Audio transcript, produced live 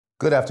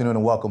Good afternoon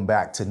and welcome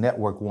back to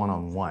Network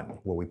One-on-One,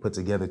 where we put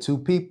together two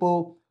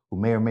people who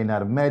may or may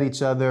not have met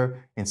each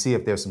other and see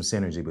if there's some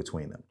synergy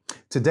between them.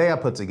 Today I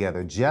put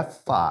together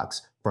Jeff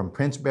Fox from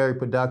Princebury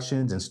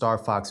Productions and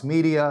Starfox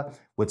Media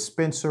with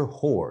Spencer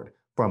Hord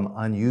from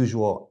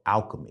Unusual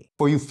Alchemy.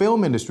 For you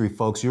film industry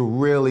folks, you're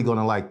really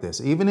gonna like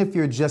this, even if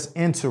you're just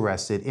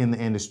interested in the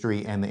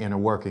industry and the inner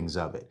workings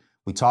of it.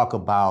 We talk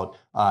about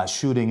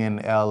shooting in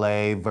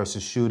LA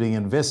versus shooting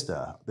in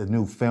Vista, the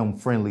new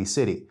film-friendly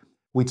city.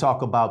 We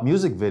talk about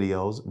music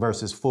videos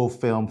versus full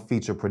film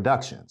feature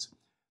productions.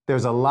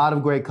 There's a lot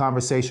of great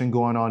conversation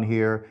going on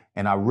here,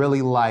 and I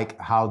really like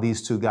how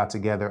these two got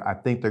together. I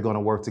think they're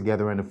gonna work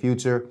together in the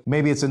future.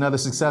 Maybe it's another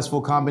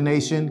successful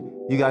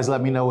combination. You guys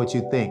let me know what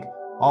you think.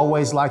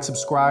 Always like,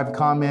 subscribe,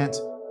 comment,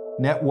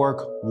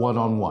 Network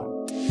One-on-One.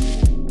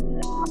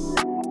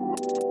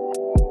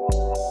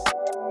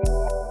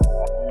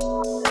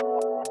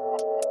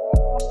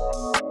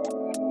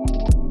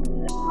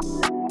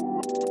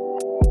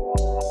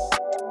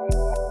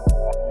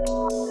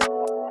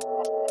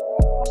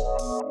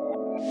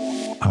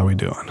 How we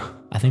doing?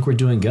 I think we're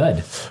doing good.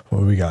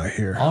 What do we got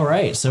here? All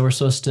right, so we're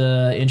supposed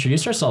to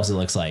introduce ourselves, it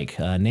looks like.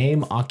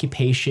 Name,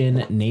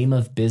 occupation, name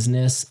of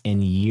business,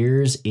 and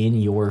years in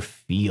your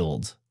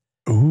field.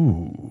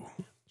 Ooh.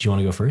 Do you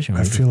want to go first?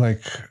 I feel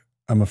like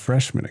I'm a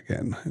freshman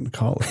again in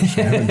college.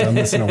 I haven't done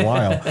this in a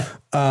while.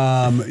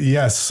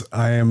 Yes,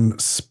 I am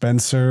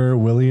Spencer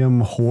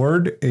William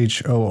Hord,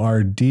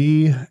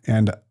 H-O-R-D,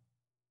 and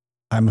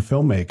I'm a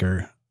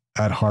filmmaker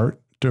at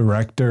heart,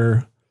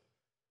 director,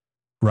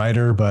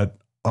 writer, but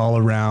all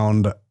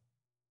around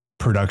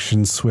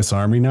production Swiss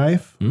Army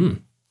knife.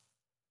 Name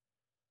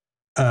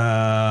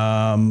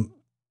a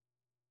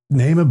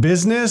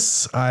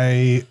business.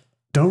 I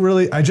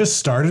just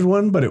started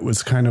one, but it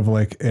was kind of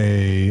like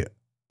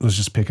let's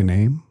just pick a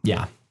name.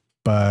 Yeah.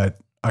 But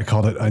I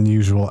called it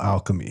Unusual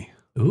Alchemy.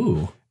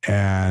 Ooh.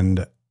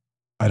 And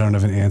I don't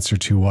have an answer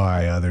to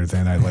why other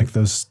than I like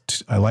those.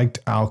 I liked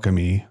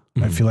alchemy.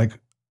 I feel like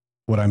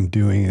what I'm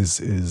doing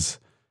is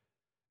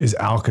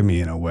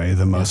alchemy in a way,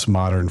 the most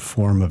modern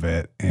form of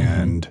it.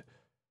 And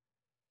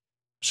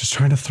just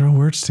trying to throw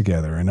words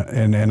together.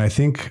 And I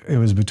think it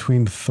was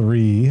between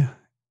three,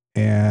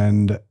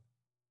 and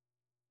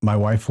my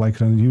wife liked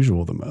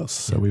unusual the most.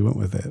 So we went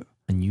with it.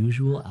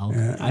 Unusual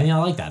alchemy. Yeah. I mean, I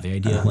like that. The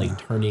idea of like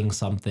turning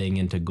something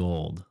into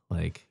gold.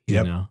 Like,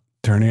 you know.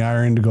 Turning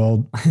iron into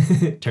gold.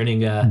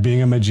 Turning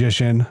being a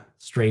magician.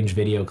 Strange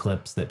video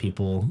clips that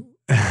people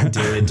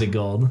do into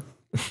gold.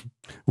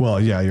 Well,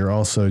 yeah, you're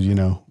also,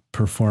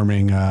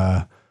 performing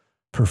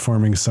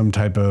some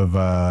type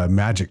of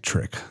magic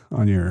trick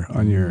on your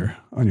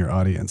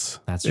audience.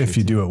 That's true, if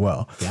you do it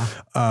well.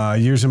 Yeah.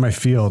 Years in my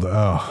field.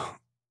 Oh,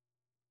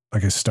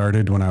 like I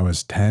started when I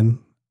was 10.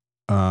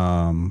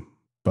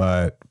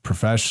 But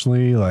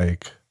professionally,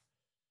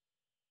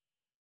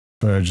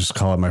 but I just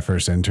call it my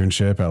first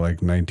internship at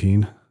like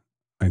 19.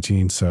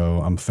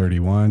 So I'm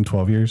 31,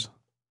 12 years.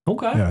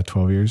 Okay. Yeah.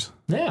 12 years.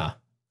 Yeah.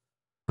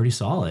 Pretty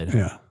solid.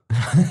 Yeah.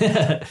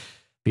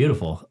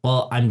 Beautiful.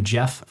 Well, I'm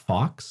Jeff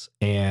Fox,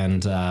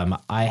 and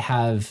I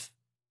have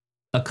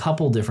a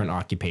couple different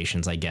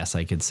occupations, I guess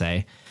I could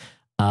say.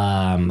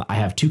 I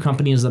have two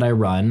companies that I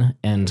run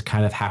and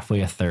kind of halfway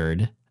a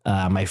third.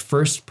 My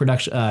first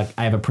production, I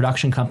have a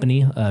production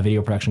company, a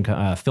video production,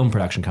 film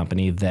production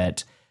company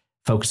that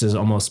focuses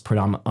almost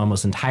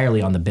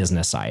entirely on the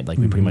business side. Like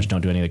we pretty much don't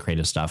do any of the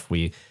creative stuff.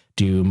 We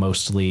do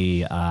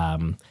mostly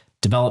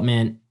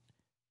development,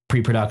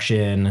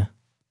 pre-production.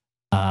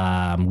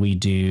 We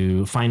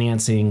do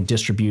financing,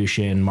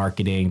 distribution,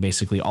 marketing,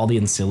 basically all the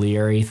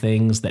ancillary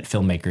things that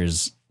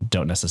filmmakers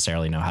don't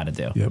necessarily know how to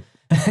do. Yep.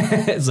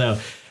 So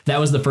that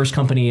was the first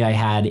company I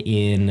had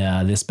in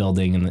this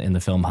building in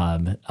the Film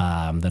Hub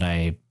that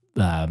I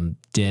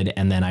did.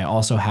 And then I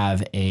also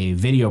have a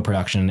video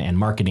production and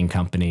marketing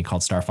company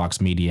called Starfox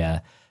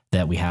Media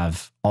that we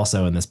have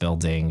also in this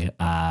building,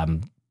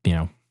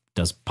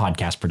 does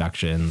podcast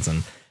productions,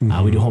 and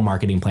we do whole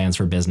marketing plans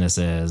for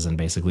businesses, and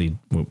basically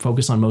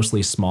focus on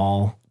mostly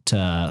small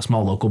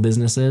local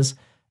businesses,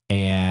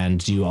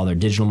 and do all their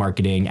digital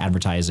marketing,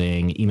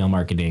 advertising, email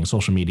marketing,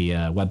 social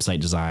media,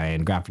 website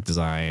design, graphic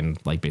design,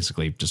 like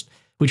basically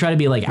we try to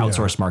be like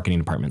outsourced marketing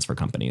departments for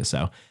companies.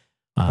 So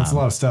that's a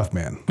lot of stuff,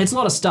 man. It's a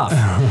lot of stuff.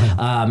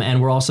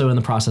 And we're also in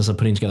the process of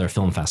putting together a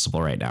film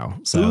festival right now.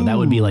 So that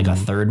would be like a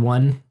third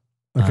one.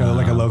 Like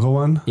a local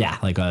one? Yeah,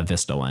 like a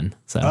Vista one.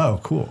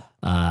 So cool.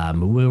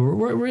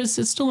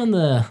 It's still in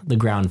the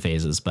ground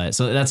phases, but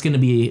so that's going to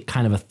be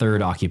kind of a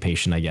third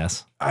occupation, I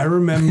guess. I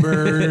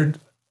remembered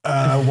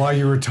while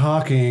you were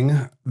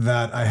talking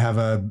that I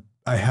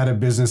had a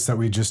business that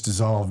we just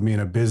dissolved, me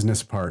and a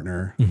business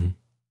partner.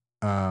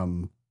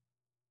 That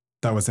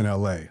was in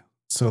LA.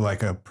 So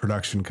like a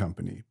production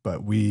company, but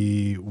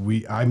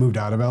I moved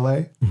out of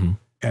LA,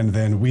 and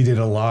then we did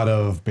a lot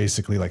of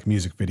basically like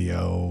music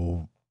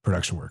video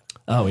production work.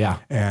 Oh yeah.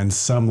 And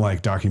some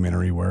like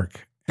documentary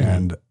work.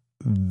 And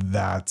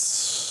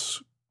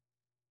that's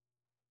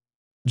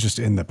just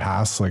in the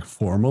past, like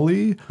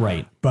formally.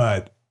 Right.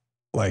 But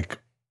like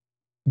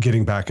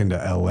getting back into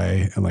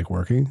LA and like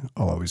working,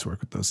 I'll always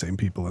work with those same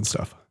people and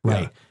stuff.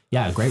 Right.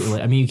 Yeah. Great.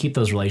 I mean, you keep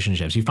those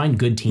relationships. You find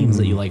good teams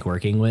that you like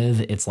working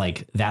with. It's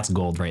like, that's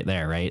gold right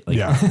there. Right. Like,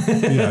 Yeah.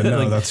 Yeah.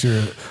 No, like,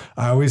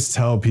 I always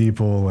tell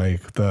people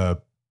like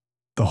the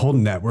whole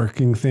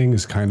networking thing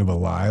is kind of a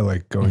lie,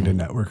 like going to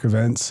network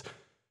events.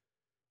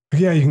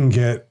 Yeah. You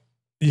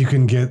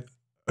can get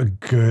a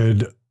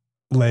good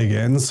leg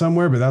in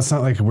somewhere, but that's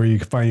not like where you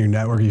find your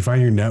network. You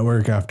find your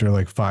network after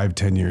like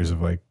 5-10 years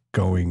of like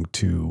going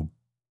to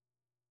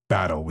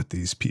battle with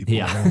these people,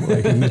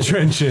 like in the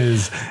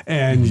trenches,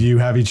 and you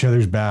have each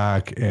other's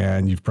back,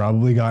 and you've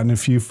probably gotten a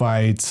few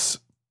fights,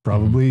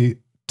 probably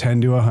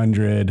 10 to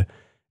 100,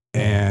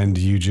 and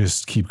you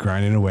just keep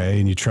grinding away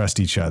and you trust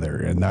each other,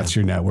 and that's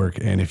your network.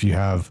 And if you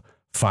have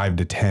 5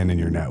 to 10 in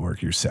your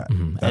network, you're set. That's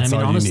and I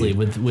mean, all honestly, you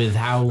need. with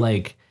how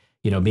like,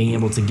 you know, being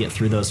able to get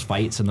through those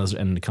fights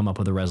and come up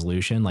with a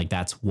resolution, like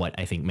that's what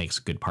I think makes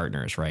good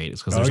partners, right?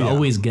 It's because there's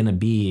always going to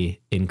be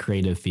in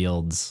creative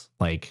fields,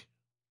 like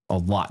a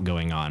lot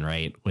going on,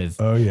 right?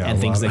 With and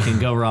things that can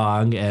go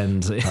wrong,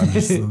 and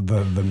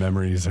the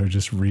memories are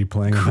just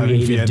replaying. I'm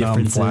having Vietnam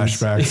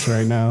flashbacks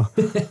right now.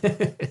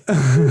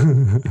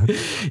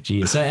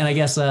 Geez. So, and I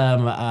guess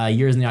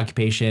years in the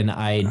occupation,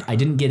 I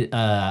didn't get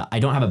I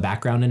don't have a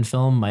background in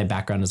film. My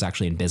background is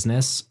actually in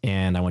business,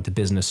 and I went to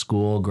business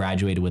school,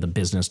 graduated with a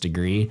business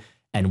degree,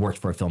 and worked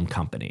for a film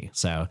company.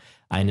 So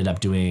I ended up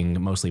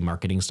doing mostly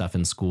marketing stuff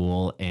in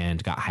school,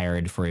 and got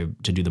hired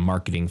to do the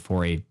marketing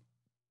for a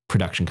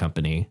production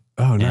company.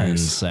 Oh, nice. And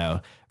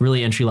so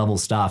really entry level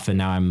stuff. And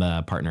now I'm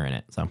a partner in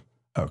it. So,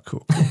 oh,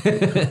 cool.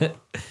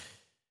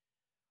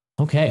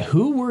 Okay.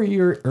 Who were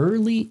your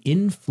early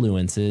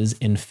influences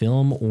in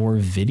film or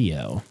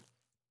video?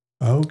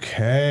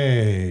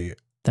 Okay.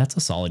 That's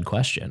a solid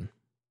question.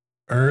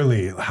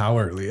 Early. How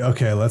early?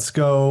 Okay. Let's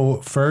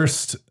go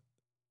first.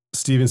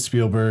 Steven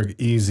Spielberg,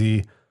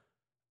 easy.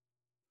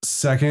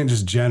 Second,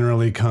 just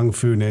generally Kung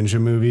Fu Ninja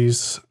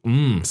movies,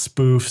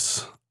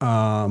 spoofs.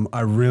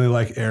 I really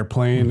like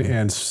Airplane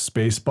and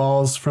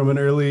Spaceballs from an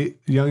early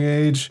young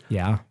age.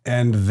 Yeah.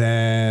 And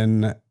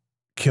then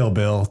Kill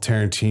Bill,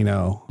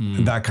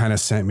 Tarantino. That kind of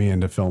sent me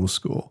into film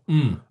school.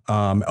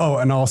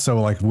 And also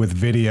like with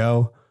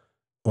video,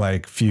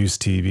 like Fuse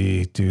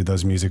TV, dude,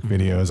 those music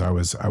videos I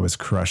was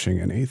crushing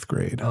in 8th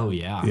grade. Oh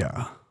yeah.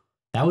 Yeah.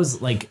 That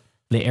was like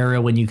the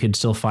era when you could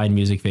still find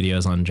music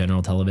videos on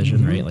general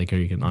television, right? Like, or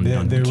you can on they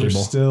cable. Were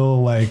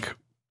still like,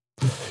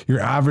 your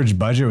average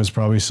budget was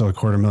probably still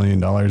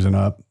 $250,000 and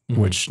up,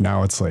 which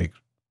now it's like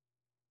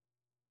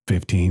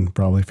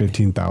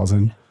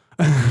 15,000.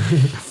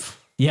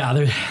 Yeah,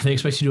 they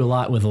expect you to do a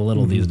lot with a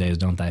little these days,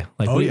 don't they?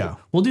 Like,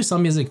 we'll do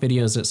some music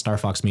videos at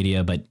Starfox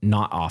Media, but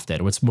not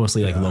often. It's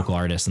mostly like local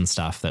artists and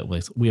stuff that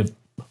we have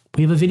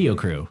a video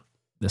crew,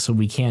 so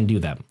we can do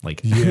them.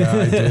 Like,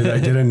 yeah, I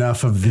did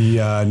enough of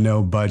the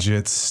no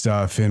budget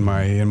stuff in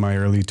my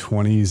early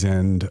 20s,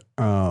 and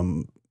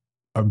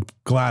I'm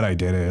glad I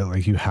did it.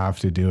 Like, you have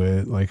to do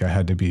it. Like, I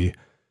had to be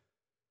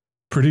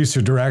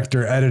producer,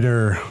 director,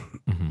 editor,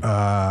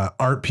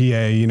 art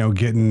PA, you know,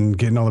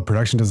 getting all the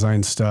production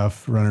design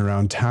stuff, running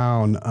around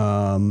town.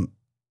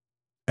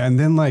 And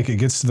then like it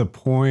gets to the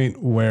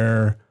point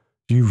where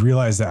you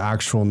realize the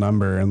actual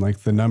number, and like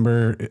the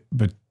number,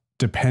 but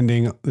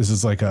depending, this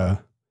is like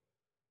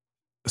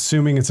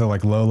assuming it's a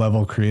like low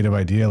level creative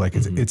idea, like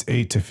it's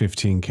 8 to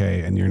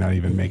 15K, and you're not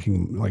even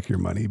making like your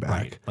money back.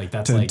 Right. Like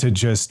that's to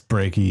just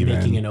break even,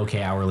 making an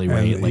okay hourly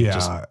rate. And, like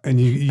just and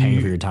you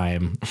paying for your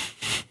time.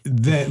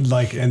 Then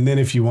and then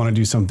if you want to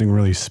do something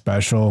really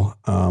special,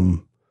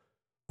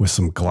 with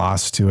some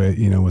gloss to it,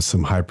 you know, with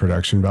some high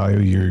production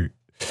value,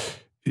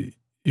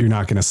 you're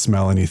not going to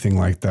smell anything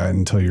like that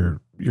until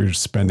you're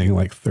spending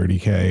like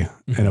 30K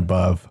and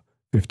above,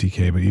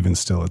 50K. But even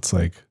still, it's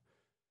like,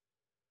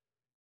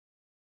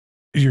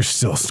 you're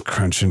still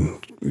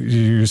crunching.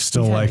 You're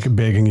still like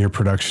begging your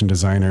production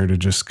designer to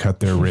just cut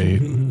their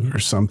rate or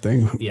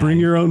something. Yeah. Bring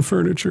your own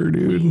furniture,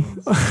 dude.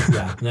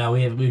 Yeah. No,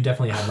 we've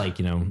definitely had like,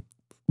 you know,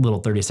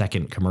 little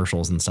 30-second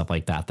commercials and stuff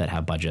like that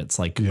have budgets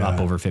like up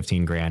over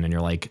 15 grand. And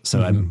you're like,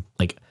 so I'm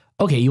like,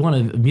 okay, you want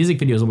a music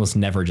video is almost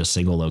never just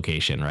single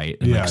location, right?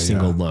 And like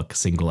single look,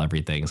 single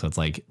everything. So it's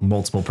like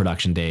multiple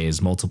production days,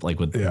 multiple, like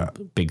with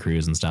big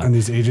crews and stuff. And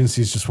these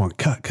agencies just want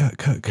cut.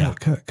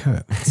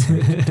 It's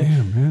like,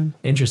 damn, man.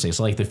 Interesting.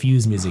 So like the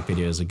Fuse music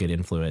video is a good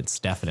influence,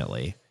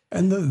 definitely.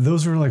 And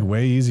those are like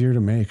way easier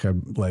to make.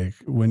 Like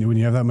when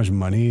you have that much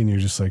money and you're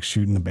just like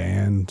shooting the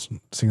band,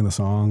 singing the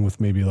song with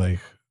maybe like,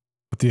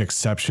 with the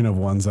exception of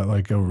ones that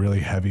like go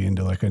really heavy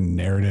into like a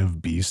narrative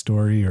B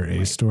story or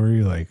A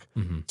story, like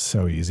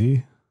so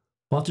easy.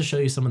 We'll have to show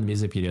you some of the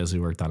music videos we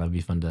worked on. It'd be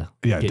fun to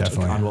get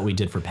definitely on what we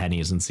did for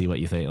pennies and see what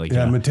you think. Like,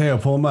 Mateo,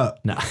 pull them up.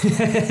 No.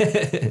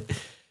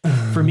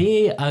 For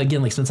me,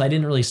 again, like since I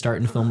didn't really start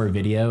in film or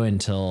video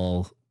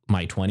until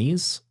my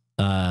 20s,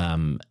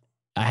 I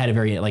had a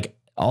very like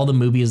all the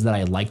movies that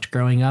I liked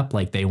growing up,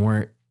 like they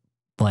weren't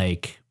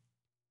like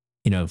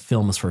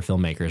films for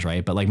filmmakers,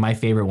 right? But like my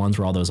favorite ones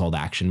were all those old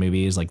action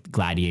movies like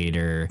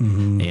Gladiator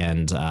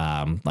and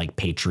like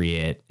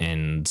Patriot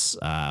and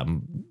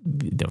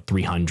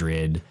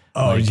 300.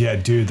 Oh like, yeah,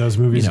 dude, those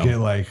movies get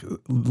like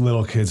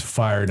little kids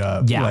fired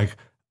up. Yeah. Like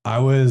I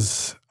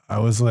was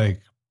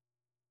like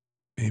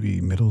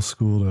maybe middle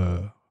school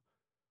to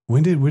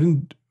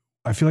when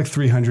I feel like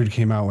 300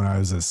 came out when I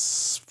was a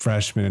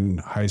freshman in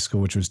high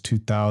school, which was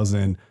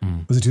 2000.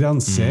 Was it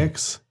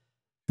 2006?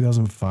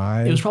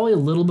 2005? It was probably a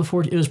little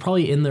before. It was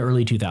probably in the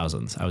early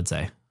 2000s, I would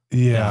say.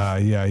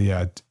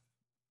 Yeah.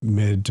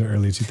 Mid to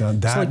early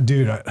 2000. That like,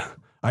 dude,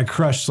 I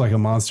crushed like a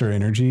Monster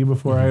Energy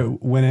before I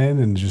went in,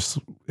 and just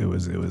it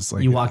was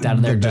like you walked out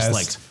of there just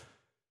like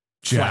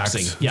jacked.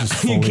 Flexing. Yeah,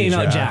 you came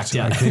out jacked.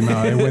 Yeah,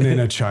 I went in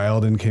a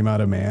child and came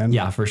out a man.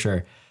 Yeah, for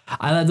sure.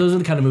 Those are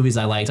the kind of movies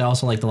I liked. I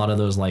also liked a lot of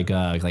those like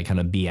kind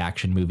of B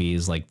action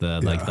movies, like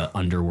the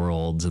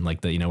underworlds and like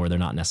the where they're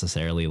not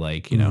necessarily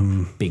like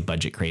big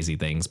budget crazy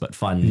things, but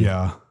fun.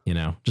 Yeah,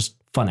 just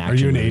fun action. Are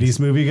you an movies. 80s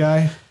movie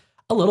guy?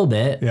 A little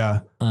bit.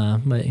 Yeah,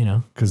 but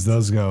because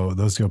those go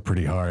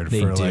pretty hard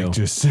for do. like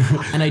just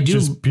and I do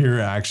just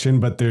pure action,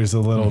 but there's a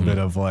little bit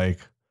of like.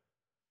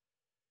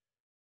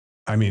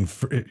 I mean,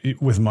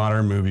 with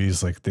modern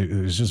movies, like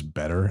there's just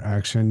better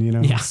action,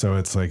 Yeah. So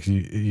it's like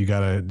you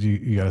gotta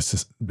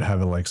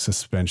have a like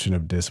suspension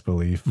of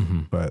disbelief,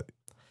 but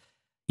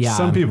yeah,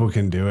 some people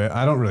can do it.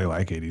 I don't really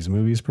like 80s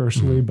movies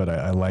personally, but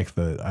I like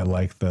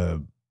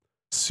the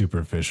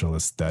superficial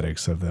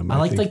aesthetics of them. I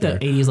like the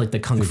 80s, like the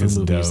kung fu movies,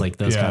 dope. Like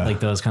those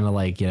kind of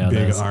like big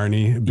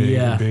Arnie, big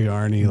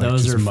Arnie, like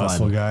those just are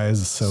muscle fun.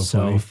 guys. So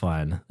funny.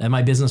 Fun. And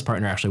my business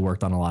partner actually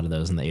worked on a lot of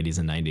those in the 80s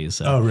and 90s.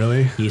 So oh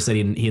really? He said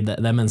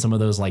them and some of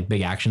those like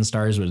big action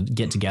stars would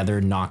get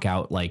together, knock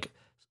out like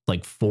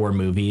 4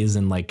 movies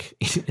in like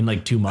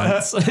 2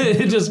 months.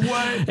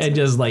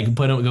 just like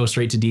go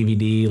straight to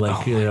DVD,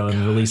 like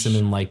and release them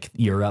in like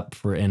Europe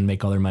and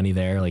make all their money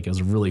there. Like it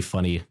was really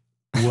funny.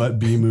 What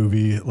B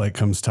movie like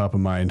comes top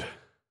of mind?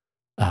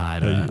 I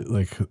don't know.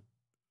 Like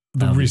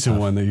the recent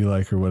one that you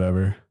like or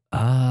whatever.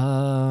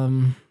 I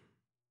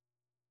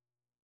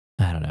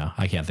don't know.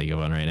 I can't think of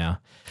one right now.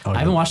 Okay. I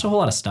haven't watched a whole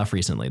lot of stuff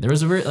recently. There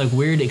was a very like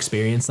weird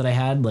experience that I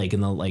had like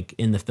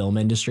in the film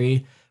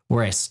industry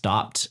where I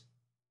stopped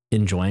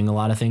enjoying a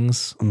lot of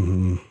things.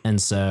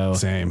 And so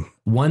same.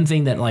 One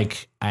thing that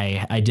like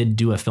I did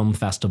do a film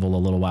festival a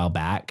little while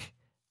back,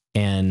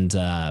 and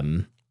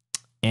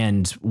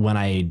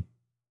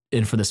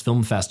when for this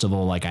film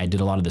festival, like I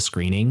did a lot of the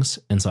screenings,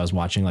 and so I was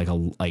watching a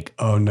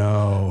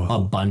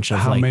bunch of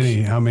how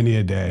many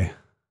a day?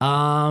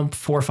 4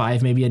 or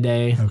 5 maybe a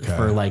day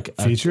for like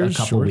features, a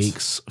couple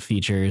weeks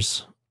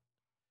features.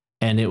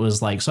 And it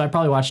was like, so I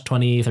probably watched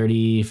 20,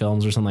 30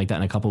 films or something like that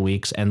in a couple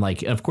weeks. And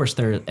like, of course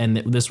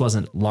this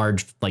wasn't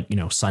large, like,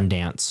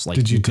 Sundance,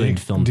 like good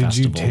film festivals.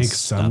 Did you take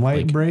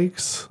sunlight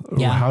breaks?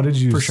 Yeah. How did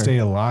you stay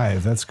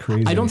alive? That's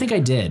crazy. I don't think I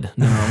did.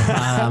 No.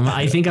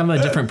 I think I'm a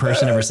different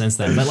person ever since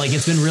then, but like,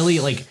 it's been really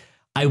like,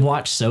 I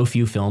watch so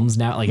few films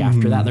now. Like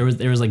after that, there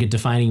was like a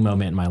defining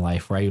moment in my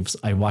life where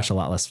I watched a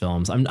lot less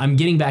films. I'm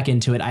getting back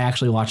into it. I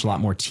actually watch a lot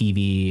more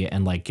TV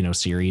and like,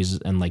 series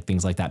and like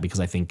things like that, because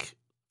I think,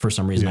 for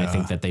some reason, I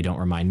think that they don't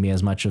remind me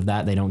as much of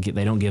that. They don't give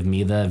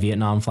me the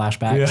Vietnam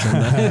flashbacks.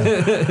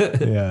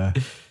 Yeah.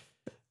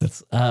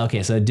 That's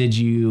okay. So did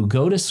you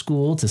go to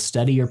school to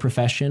study your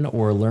profession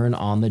or learn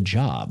on the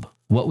job?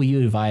 What will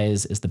you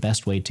advise is the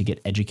best way to get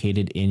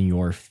educated in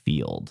your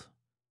field?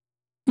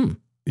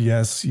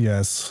 Yes.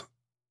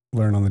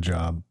 Learn on the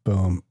job.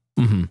 Boom.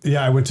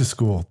 Yeah. I went to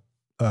school.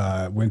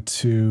 I went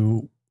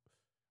to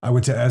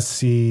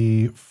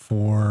SC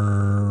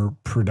for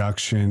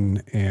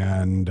production,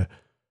 and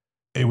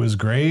it was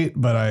great,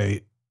 but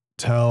I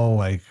tell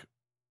like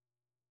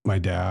my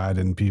dad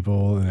and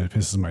people, and it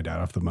pisses my dad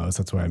off the most.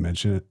 That's why I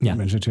mentioned it. Yeah.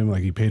 Mentioned to him,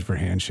 like, he paid for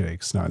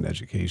handshakes, not an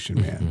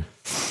education, man.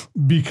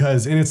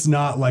 Because, and it's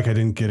not like I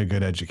didn't get a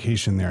good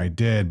education there. I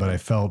did, but I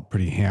felt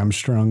pretty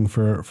hamstrung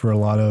for a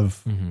lot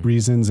of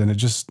reasons. And it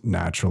just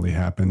naturally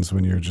happens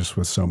when you're just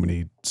with so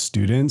many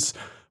students.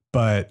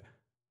 But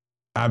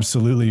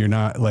absolutely, you're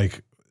not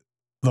like,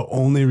 the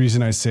only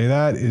reason I say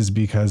that is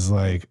because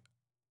like,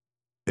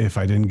 if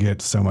I didn't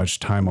get so much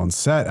time on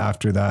set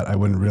after that, I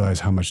wouldn't realize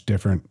how much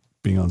different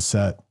being on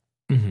set,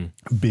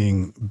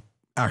 being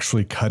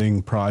actually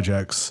cutting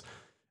projects,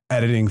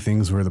 editing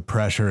things where the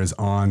pressure is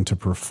on to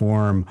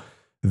perform.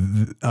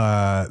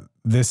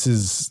 This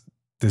is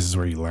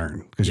where you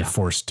learn, because you're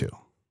forced to.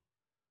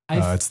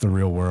 It's the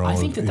real world. I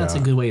think that's a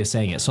good way of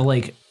saying it. So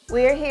like,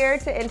 we're here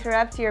to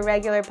interrupt your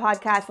regular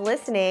podcast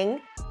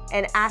listening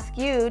and ask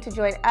you to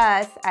join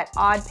us at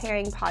Odd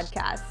Pairing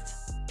Podcast.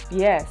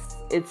 Yes,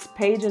 it's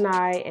Paige and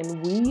I,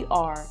 and we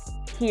are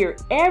here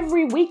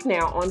every week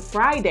now on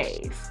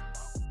Fridays.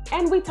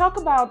 And we talk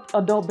about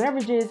adult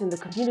beverages in the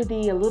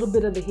community, a little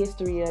bit of the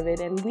history of it,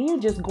 and we're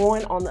just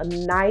going on a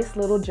nice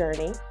little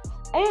journey.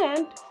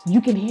 And you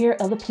can hear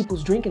other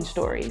people's drinking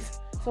stories.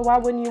 So why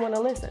wouldn't you want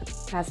to listen?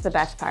 That's the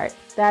best part.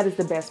 That is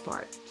the best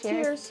part.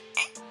 Cheers.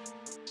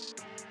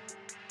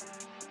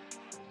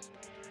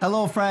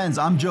 Hello, friends.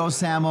 I'm Joe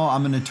Samo.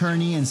 I'm an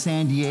attorney in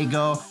San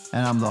Diego,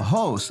 and I'm the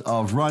host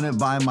of Run It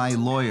By My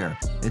Lawyer.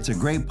 It's a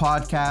great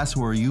podcast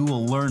where you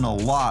will learn a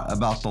lot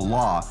about the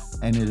law,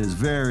 and it is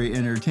very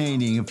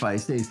entertaining, if I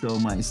say so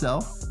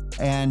myself.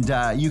 And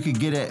you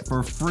could get it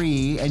for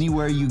free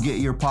anywhere you get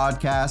your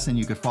podcasts, and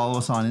you could follow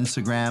us on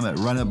Instagram at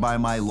Run It By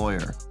My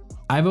Lawyer.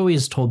 I've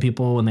always told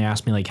people when they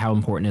ask me like how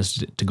important it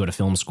is to go to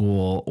film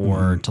school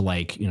or to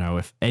like, you know,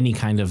 if any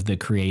kind of the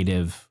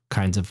creative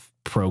kinds of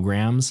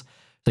programs,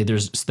 like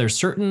there's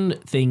certain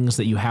things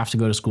that you have to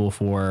go to school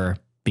for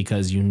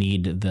because you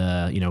need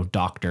the, you know,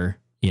 doctor,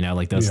 you know,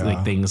 like those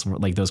like things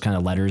like those kind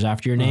of letters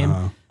after your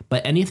name.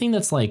 But anything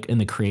that's like in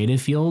the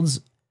creative fields,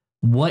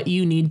 what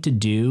you need to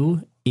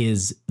do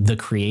is the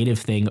creative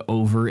thing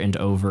over and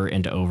over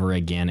and over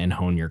again and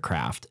hone your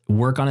craft.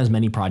 Work on as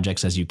many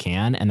projects as you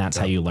can, and that's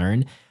how you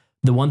learn.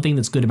 The one thing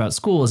that's good about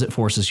school is it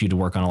forces you to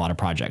work on a lot of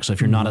projects. So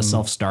if you're not a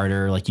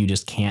self-starter, like you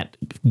just can't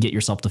get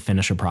yourself to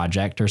finish a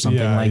project or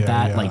something like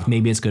that, like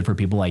maybe it's good for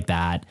people like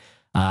that.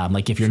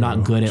 Like if you're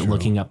not good at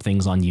looking up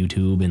things on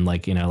YouTube and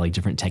like, you know, like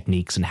different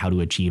techniques and how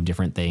to achieve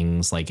different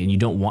things, like, and you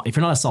don't want, if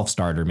you're not a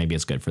self-starter, maybe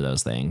it's good for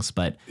those things,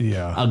 but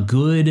a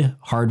good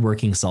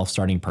hardworking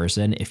self-starting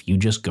person, if you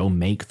just go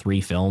make 3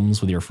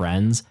 films with your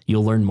friends,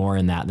 you'll learn more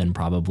in that than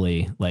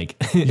probably like,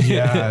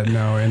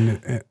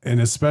 and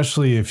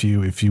especially if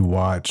you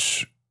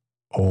watch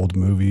old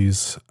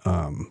movies.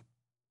 I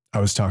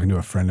was talking to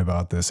a friend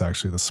about this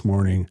actually this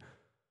morning.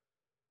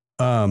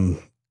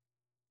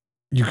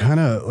 You kind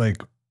of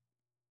like,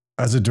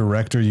 as a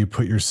director, you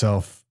put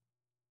yourself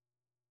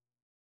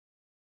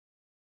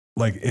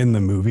like in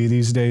the movie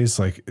these days,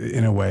 like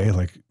in a way,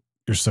 like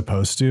you're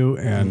supposed to.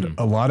 And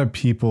a lot of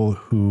people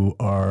who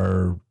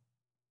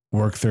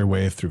work their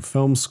way through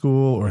film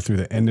school or through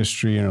the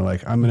industry and are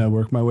like, I'm going to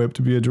work my way up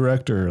to be a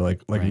director,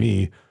 like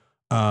me,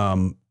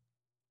 are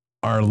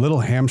a little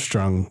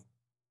hamstrung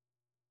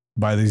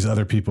by these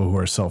other people who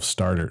are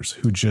self-starters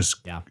who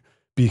just,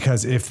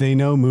 because if they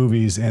know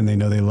movies and they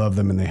know they love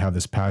them and they have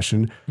this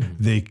passion,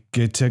 they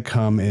get to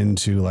come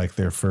into like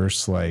their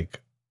first like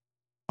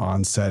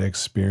on-set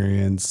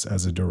experience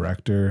as a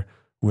director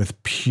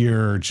with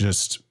pure,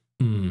 just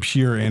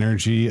pure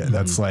energy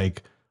that's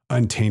like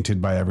untainted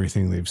by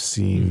everything they've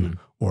seen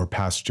or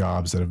past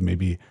jobs that have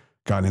maybe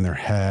gotten in their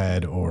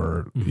head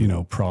or, you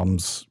know,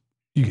 problems.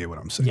 You get what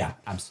I'm saying? Yeah,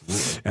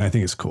 absolutely. And I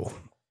think it's cool.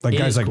 Like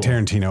guys like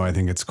Tarantino, I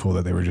think it's cool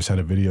that they were just at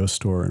a video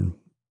store and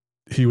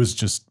he was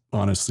just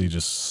honestly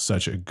just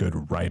such a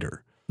good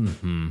writer.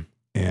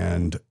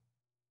 And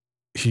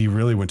he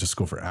really went to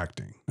school for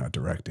acting, not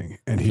directing.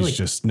 And he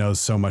just knows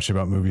so much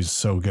about movies,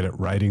 so good at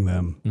writing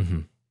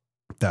them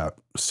that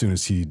as soon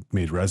as he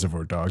made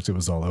Reservoir Dogs, it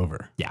was all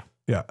over. Yeah.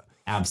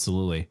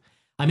 Absolutely.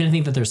 I mean, I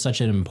think that there's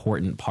such an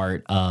important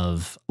part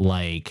of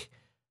like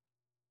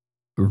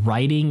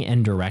writing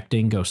and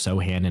directing go so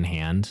hand in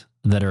hand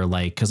that are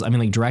like, cause I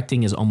mean like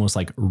directing is almost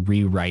like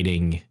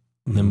rewriting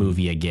the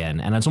movie again.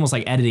 And it's almost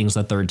like editing is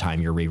the 3rd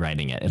time you're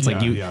rewriting it. It's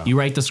like you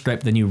write the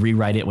script, then you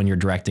rewrite it when you're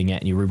directing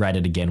it and you rewrite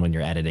it again when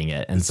you're editing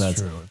it. And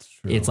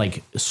it's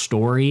like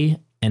story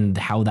and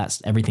how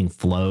that's everything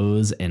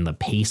flows and the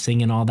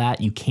pacing and all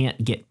that. You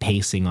can't get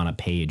pacing on a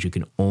page. You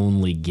can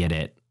only get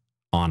it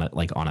on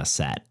a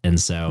set. And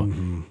so,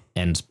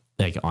 and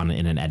like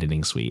in an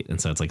editing suite. And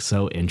so it's like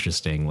so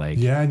interesting. Like,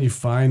 and you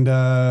find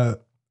a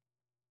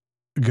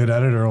good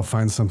editor will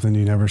find something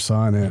you never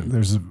saw in it.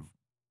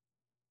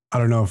 I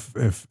don't know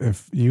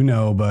if you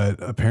know,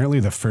 but apparently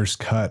the first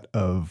cut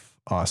of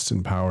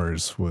Austin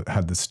Powers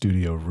had the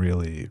studio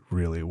really,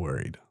 really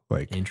worried.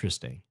 Like,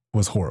 interesting.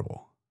 Was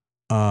horrible.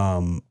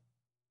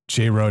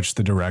 Jay Roach,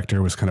 the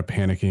director, was kind of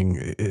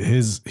panicking.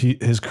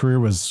 His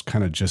career was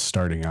kind of just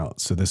starting out,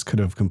 so this could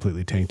have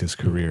completely tanked his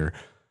career.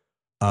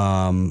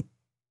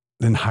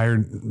 Then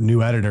hired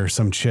new editor,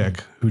 some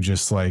chick who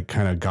just like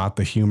kind of got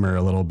the humor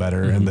a little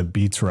better and the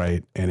beats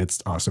right, and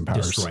it's Austin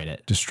Powers.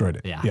 Destroyed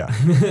it. Yeah.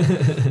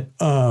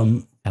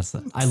 I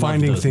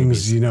finding things,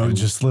 movies. You know,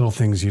 just little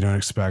things you don't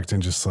expect,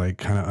 and just like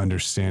kind of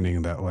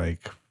understanding that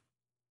like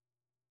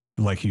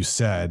you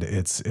said,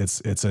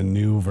 it's a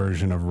new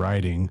version of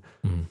writing,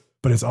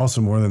 but it's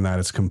also more than that.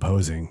 It's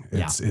composing.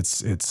 It's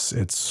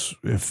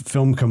if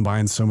film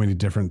combines so many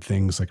different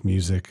things like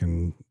music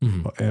and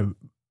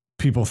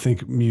people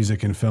think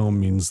music and film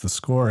means the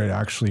score. It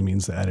actually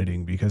means the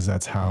editing, because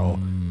that's how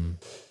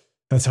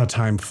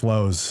time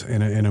flows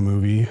in a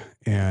movie.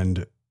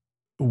 And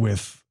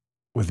with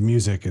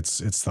music,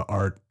 it's the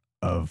art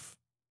of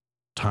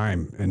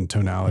time and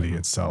tonality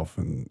itself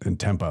and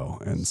tempo.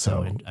 And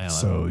so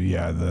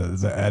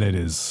the edit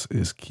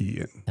is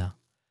key. Well,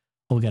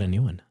 we got a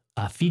new one.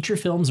 Feature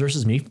films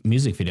versus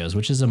music videos,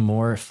 which is a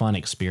more fun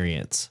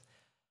experience.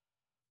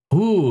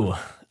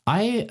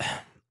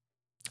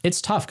 It's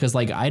tough because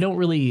like I don't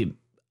really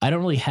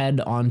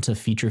head onto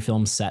feature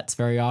film sets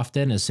very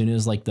often. As soon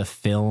as like the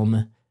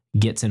film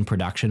gets in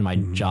production, my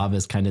job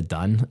is kind of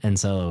done. And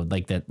so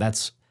like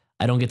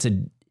I don't get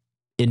to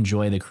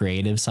enjoy the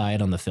creative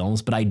side on the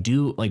films, but I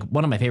do like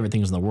one of my favorite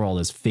things in the world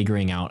is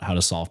figuring out how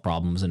to solve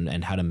problems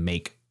and how to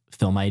make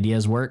film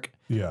ideas work.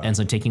 Yeah. And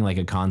so taking like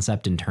a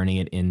concept and turning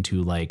it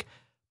into like,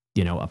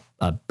 you know,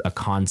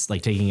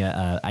 like taking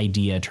a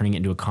idea, turning it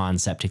into a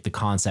concept, take the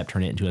concept,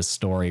 turn it into a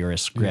story or a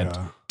script,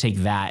 take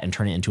that and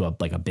turn it into a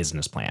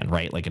business plan,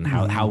 right? Like, and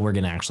how we're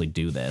going to actually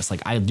do this.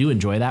 Like, I do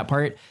enjoy that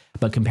part,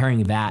 but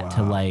comparing that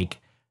to like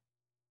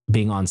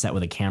being on set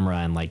with a camera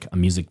and like a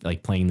music,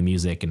 like playing the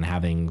music and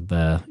having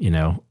the, you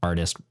know,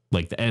 artist,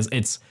 like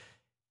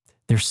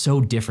they're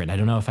so different. I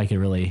don't know if I could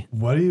really.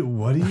 What do you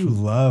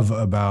love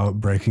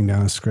about breaking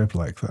down a script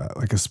like that?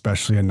 Like,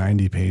 especially a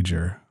 90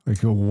 pager, like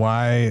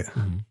why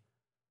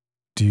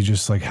do you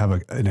just like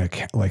have an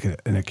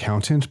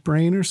accountant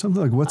brain or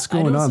something? Like, what's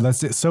going on?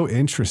 That's so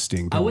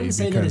interesting. I wouldn't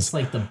say that it's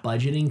like the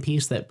budgeting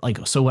piece that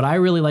like, so what I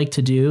really like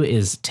to do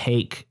is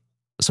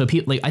so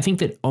people like, I think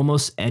that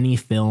almost any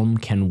film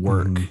can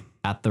work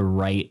at the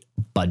right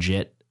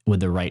budget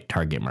with the right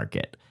target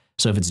market.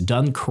 So if it's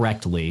done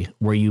correctly,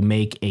 where you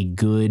make a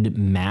good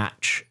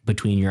match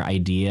between your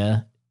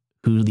idea,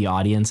 who the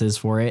audience is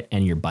for it,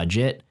 and your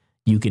budget,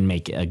 you can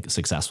make a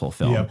successful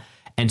film. Yep.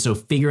 And so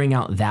figuring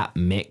out that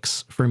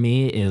mix for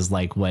me is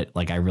like what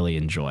like I really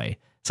enjoy.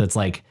 So it's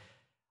like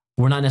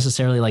we're not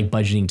necessarily like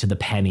budgeting to the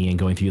penny and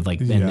going through like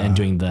and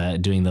doing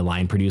the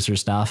line producer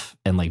stuff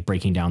and like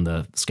breaking down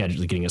the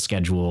schedule, getting a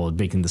schedule,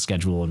 making the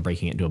schedule and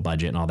breaking it into a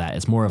budget and all that.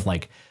 It's more of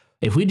like,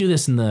 if we do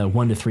this in the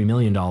 $1 to $3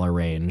 million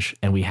range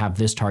and we have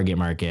this target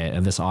market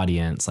and this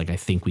audience, like I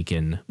think we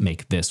can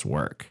make this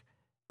work.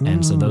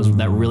 And so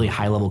that really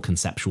high level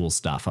conceptual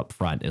stuff up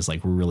front is like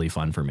really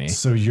fun for me.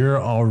 So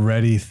you're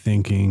already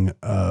thinking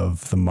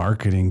of the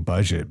marketing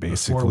budget,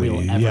 basically. Before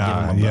we will ever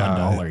give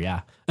them $1.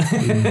 Yeah.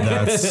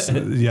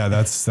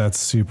 That's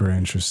super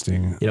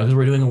interesting. You know, because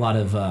we're doing a lot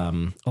of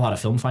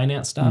film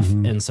finance stuff,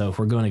 and so if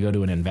we're going to go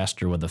to an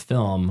investor with a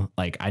film,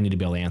 like I need to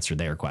be able to answer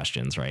their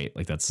questions, right?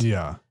 Like that's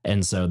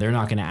And so they're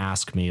not going to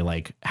ask me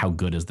like how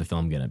good is the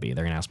film going to be.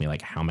 They're going to ask me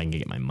like how am I going to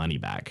get my money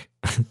back.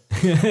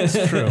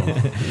 It's true.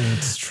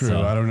 It's true.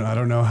 So, I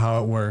don't know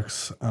how it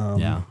works.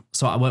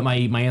 So what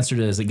my answer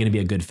to is it going to be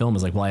a good film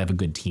is like, well, I have a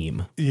good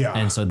team. Yeah.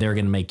 And so they're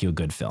going to make you a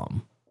good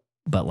film,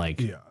 but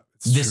like.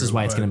 This is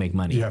why it's going to make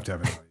money. You have to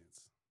have an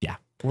audience. Yeah.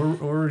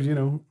 Or, you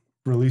know,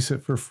 release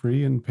it for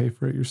free and pay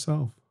for it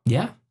yourself.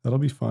 Yeah. That'll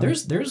be fun.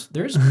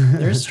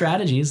 There's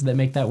strategies that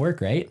make that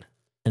work, right?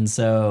 And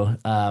so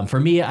for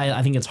me,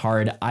 I think it's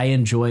hard. I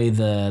enjoy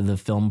the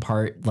film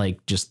part,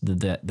 like just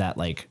that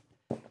like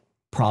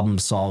problem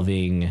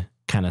solving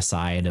kind of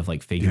side of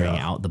like figuring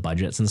out the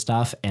budgets and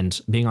stuff.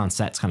 And being on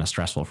set's kind of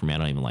stressful for me. I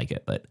don't even like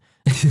it, but.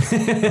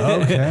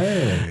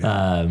 Okay.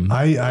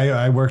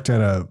 I worked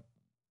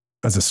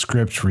as a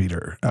script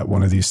reader at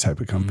one of these type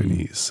of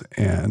companies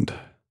and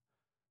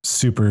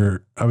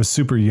I was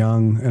super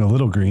young and a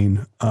little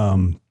green.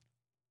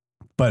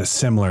 But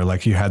similar,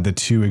 like you had the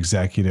two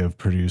executive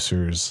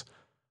producers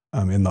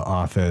in the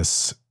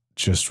office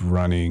just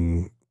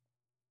running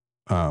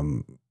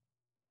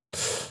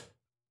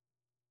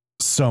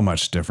so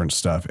much different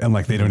stuff. And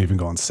like, they don't even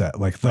go on set.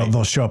 Like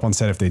they'll show up on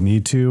set if they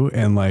need to.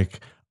 And like,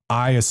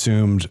 I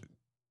assumed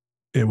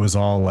it was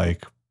all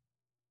like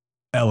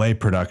LA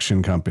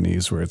production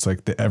companies where it's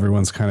like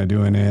everyone's kind of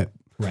doing it.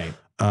 Right.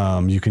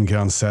 You can get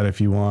on set if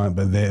you want,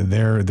 but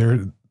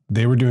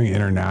they were doing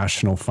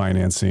international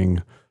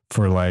financing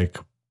for like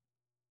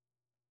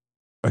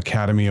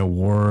Academy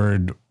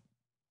Award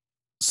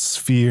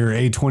Sphere,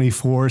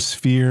 A24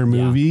 Sphere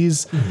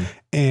movies.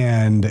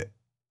 And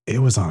it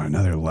was on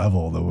another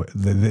level.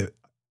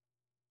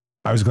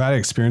 I was glad I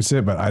experienced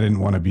it, but I didn't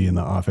want to be in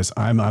the office.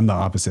 I'm the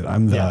opposite.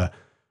 I'm the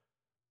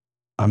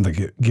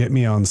get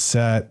me on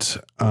set,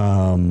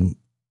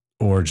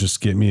 or just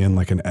get me in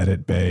like an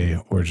edit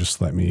bay, or just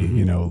let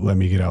me, let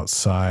me get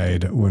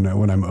outside when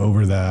I'm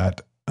over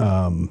that.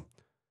 I've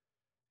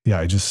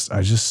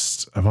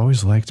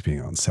always liked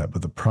being on set,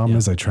 but the problem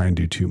is I try and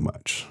do too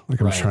much. Like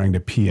I'm trying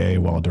to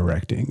PA while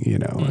directing,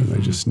 and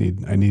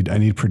I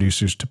need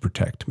producers to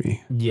protect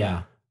me.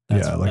 Yeah.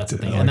 That's the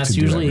thing. And that's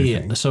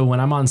usually, so when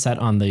I'm on set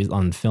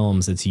on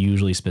films, it's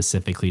usually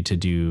specifically to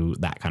do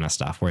that kind of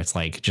stuff where it's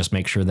like, just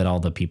make sure that all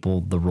the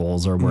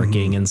roles are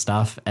working and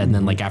stuff. And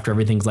then like after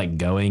everything's like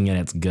going and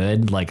it's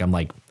good, like, I'm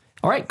like,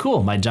 all right,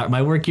 cool.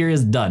 My work here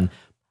is done.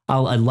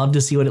 I'd love to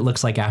see what it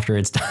looks like after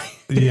it's done.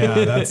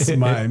 Yeah. That's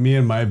me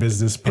and my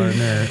business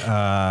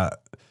partner.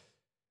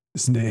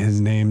 His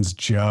name's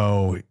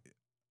Joe.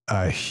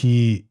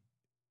 We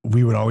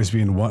would always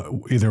be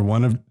in either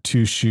one of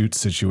two shoot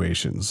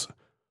situations.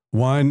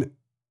 One,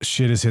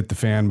 shit has hit the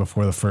fan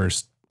before the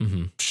first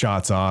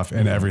shots off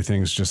and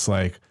everything's just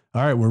like,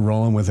 all right, we're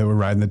rolling with it. We're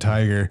riding the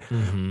tiger.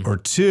 Or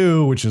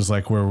two, which is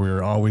like where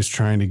we're always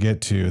trying to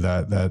get to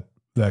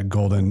that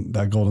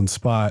golden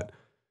spot.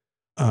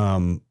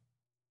 I'm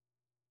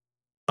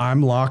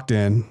locked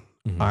in.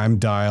 I'm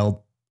dialed.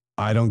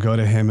 I don't go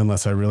to him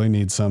unless I really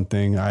need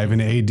something. I have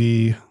an AD.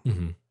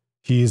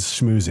 He's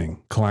schmoozing.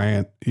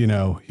 Client,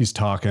 he's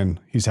talking.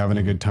 He's having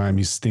a good time.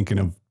 He's thinking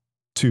of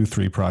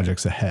 2-3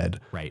 projects ahead,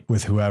 right?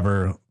 With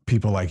whoever,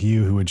 people like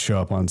you who would show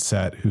up on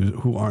set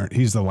who aren't,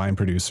 he's the line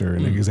producer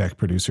and exec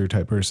producer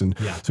type person.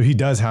 Yeah. So he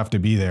does have to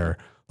be there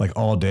like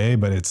all day,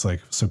 but it's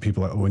like, so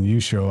people, when you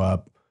show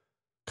up,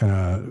 kind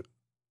of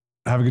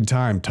have a good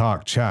time,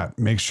 talk, chat,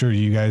 make sure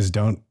you guys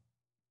don't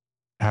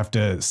have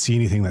to see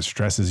anything that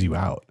stresses you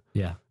out.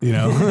 Yeah. You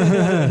know?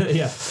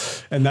 Yeah.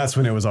 And that's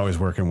when it was always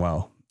working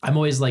well. I'm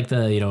always like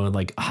the,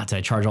 did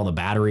I charge all the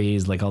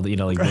batteries? Like all the,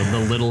 like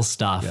the little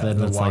stuff. Yeah, and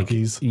the it's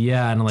walkies. like,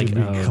 yeah. And I'm like, Did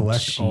we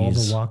collect all the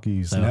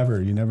walkies? So,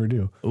 Never. You never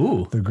do.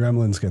 Ooh. The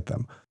gremlins get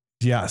them.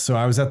 Yeah. So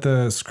I was at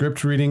the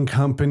script reading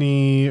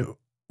company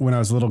when I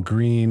was a little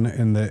green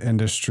in the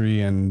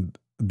industry, and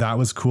that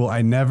was cool.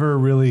 I never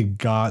really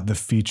got the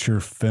feature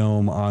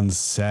film on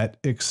set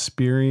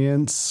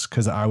experience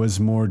because I was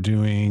more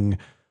doing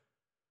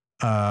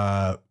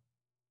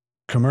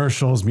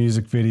commercials,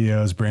 music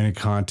videos, branded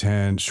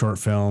content, short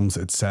films,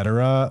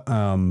 etc.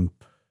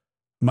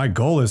 My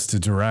goal is to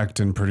direct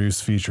and produce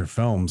feature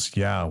films.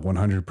 Yeah,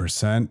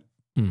 100%.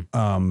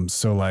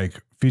 So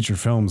like feature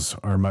films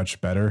are much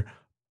better,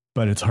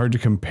 but it's hard to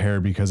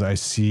compare because I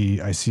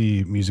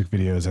see music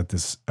videos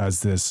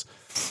as this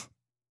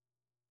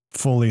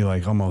fully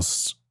like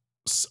almost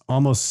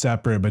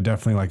separate, but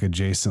definitely like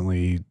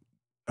adjacently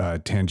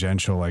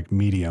tangential like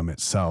medium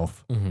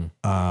itself,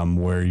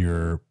 where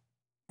you're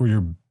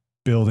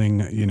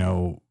building,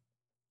 you're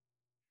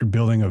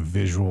building a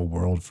visual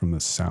world from the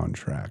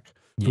soundtrack,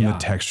 from the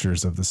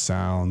textures of the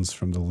sounds,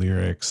 from the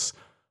lyrics.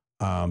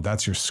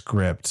 That's your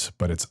script,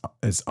 but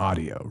it's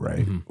audio,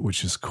 right?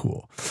 Which is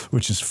cool,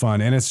 which is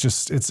fun. And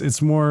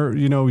it's more,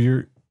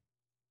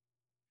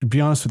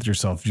 be honest with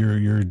yourself.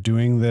 You're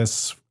doing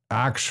this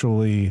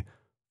actually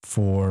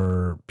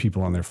for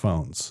people on their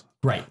phones,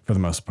 right? For the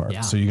most part.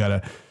 Yeah. So you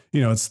gotta,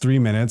 it's 3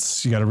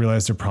 minutes. You got to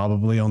realize they're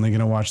probably only going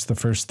to watch the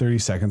first 30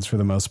 seconds for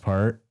the most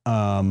part.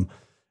 And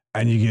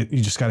you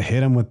just got to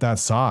hit them with that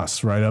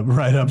sauce right up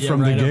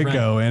from the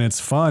get-go. And it's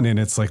fun. And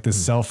it's like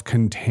this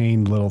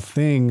self-contained little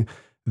thing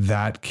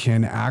that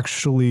can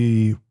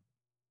actually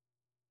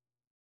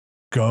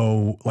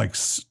go like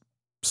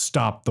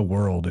stop the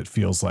world. It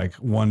feels like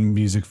one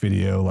music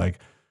video, like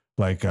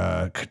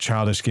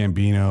Childish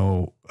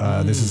Gambino,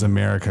 This Is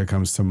America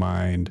comes to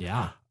mind.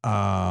 Yeah.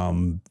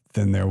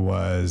 Then there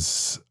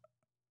was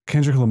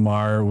Kendrick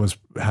Lamar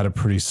had a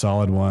pretty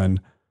solid one.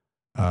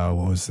 What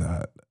was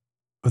that?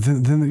 But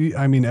then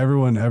I mean,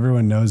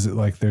 everyone knows it.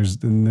 Like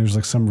there's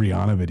like some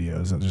Rihanna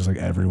videos that there's like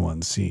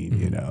everyone's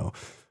seen,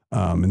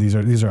 and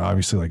these are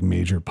obviously like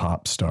major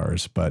pop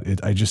stars,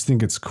 but I just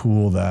think it's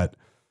cool that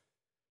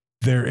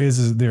there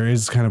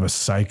is kind of a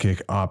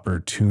psychic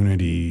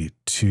opportunity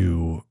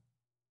to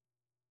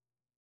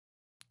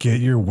get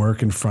your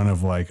work in front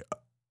of like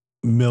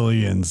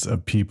millions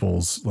of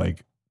people's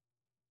like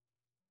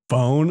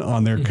phone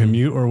on their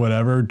commute or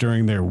whatever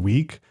during their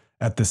week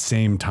at the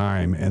same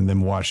time, and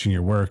them watching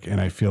your work.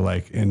 And I feel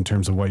like in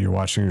terms of what you're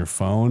watching on your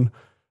phone,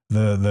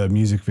 the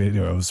music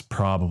video is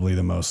probably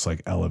the most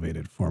like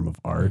elevated form of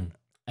art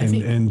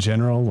in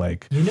general.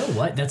 Like, you know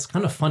what? That's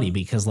kind of funny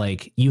because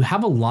like you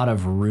have a lot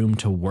of room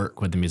to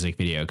work with the music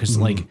video because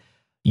like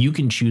you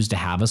can choose to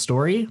have a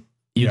story.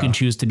 You can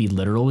choose to be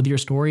literal with your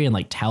story and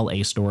like tell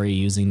a story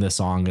using the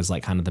song as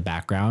like kind of the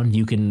background.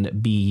 You can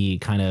be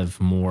kind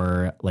of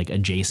more like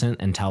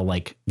adjacent and tell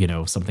like,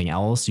 something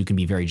else. You can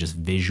be very just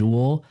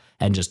visual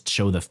and just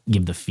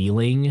give the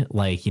feeling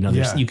like,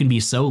 you can be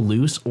so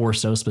loose or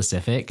so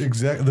specific.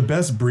 Exactly. The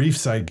best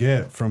briefs I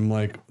get from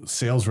like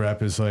sales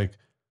rep is like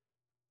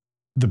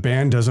the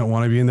band doesn't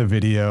want to be in the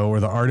video or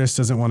the artist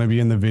doesn't want to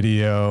be in the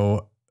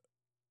video.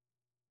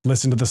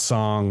 Listen to the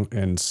song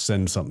and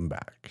send something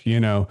back,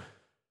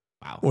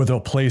 Wow. Or they'll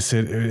place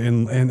it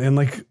and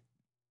like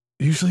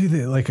usually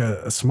like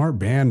a smart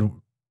band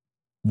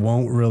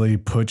won't really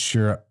put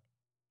your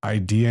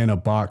idea in a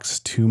box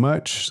too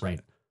much. Right.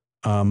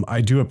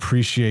 I do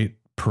appreciate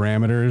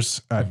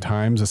parameters at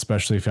times,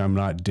 especially if I'm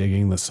not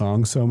digging the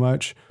song so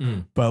much.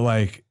 But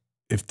like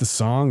if the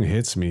song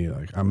hits me,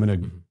 like I'm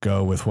gonna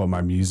go with what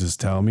my muses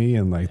tell me,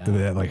 and like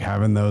like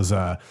having those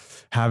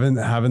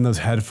having those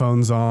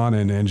headphones on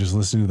and just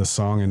listening to the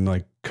song and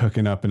like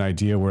cooking up an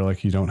idea where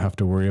like you don't have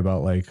to worry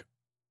about like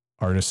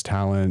artist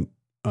talent,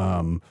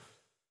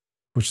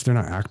 which they're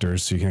not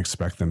actors, so you can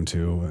expect them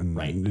to, and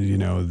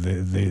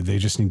they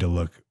just need to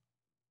look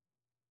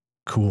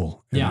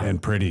cool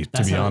and pretty,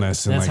 to be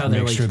honest, and like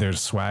make sure they're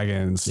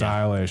swagging and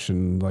stylish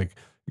and like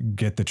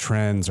get the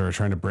trends or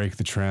trying to break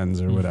the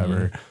trends or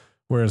whatever.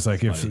 Whereas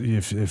like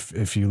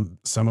if you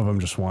some of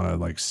them just want to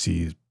like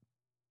see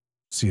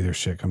their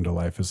shit come to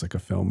life as like a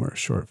film or a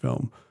short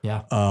film.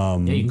 Yeah.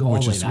 You can go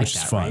all the way like which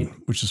is fun. Right?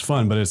 Which is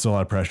fun, but it's a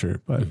lot of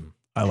pressure. But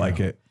I like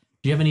it.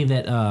 Do you have any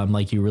that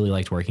like you really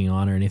liked working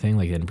on or anything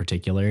like in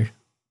particular?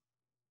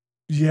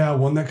 Yeah,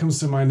 one that comes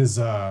to mind is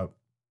I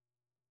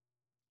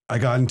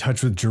got in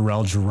touch with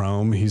Jarrell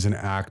Jerome. He's an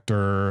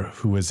actor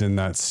who was in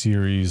that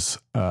series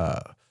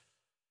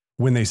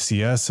When They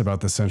See Us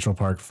about the Central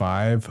Park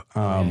Five.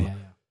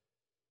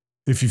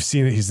 If you've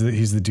seen it,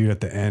 he's the dude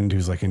at the end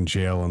who's like in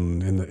jail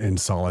and in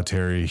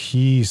solitary.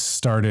 I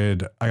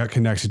got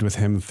connected with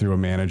him through a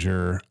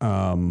manager,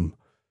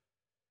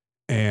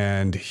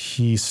 and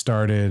he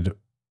started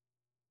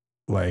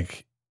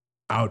like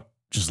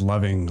just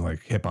loving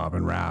like hip hop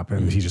and rap,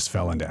 and he just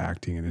fell into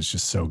acting, and it's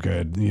just so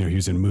good. You know, he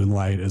was in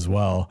Moonlight as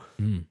well.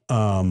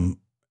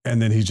 And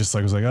then he just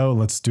like was like, oh,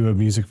 let's do a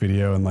music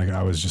video. And like,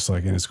 I was just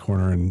like in his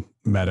corner and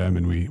met him,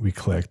 and we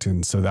clicked.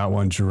 And so that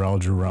one, Jarrell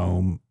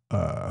Jerome,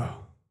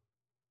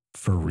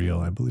 For Real,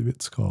 I believe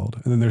it's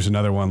called. And then there's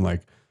another one,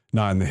 like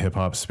not in the hip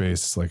hop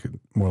space, like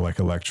more like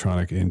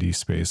electronic indie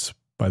space,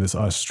 by this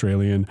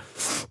Australian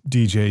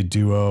DJ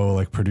duo,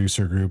 like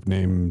producer group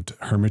named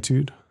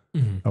Hermitude.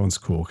 That one's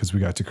cool because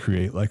we got to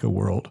create like a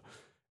world.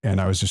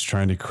 And I was just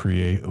trying to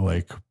create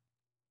like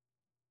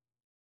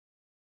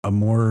a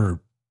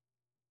more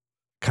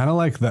kind of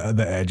like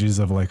the edges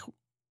of like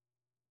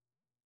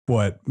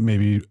what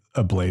maybe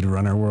a Blade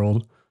Runner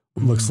world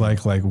looks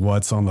like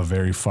what's on the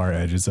very far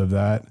edges of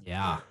that.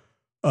 Yeah.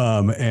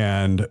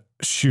 And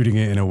shooting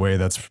it in a way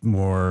that's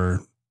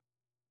more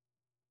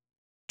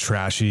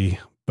trashy,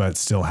 but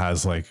still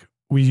has like,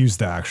 we use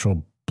the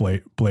actual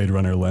Blade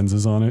Runner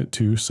lenses on it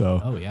too.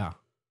 So, oh yeah,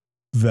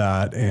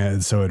 that,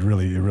 and so it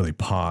really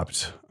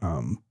popped.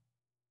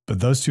 But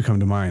those two come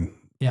to mind.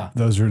 Yeah.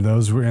 Those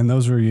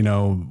were, you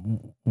know,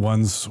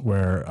 ones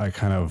where I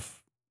kind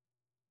of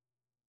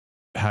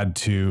had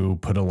to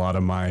put a lot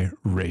of my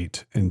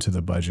rate into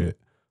the budget.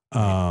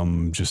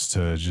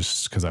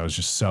 Just cause I was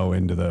just so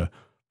into the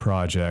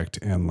project.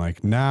 And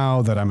like,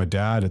 now that I'm a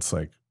dad, it's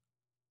like,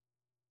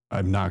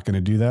 I'm not going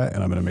to do that.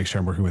 And I'm going to make sure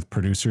I'm working with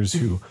producers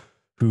who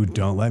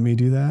don't let me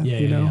do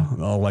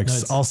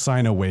that. I'll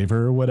sign a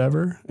waiver or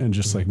whatever, and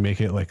just like make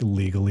it like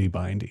legally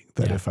binding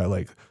that if I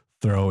like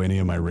throw any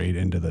of my rate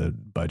into the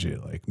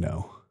budget, like,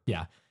 no.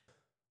 Yeah.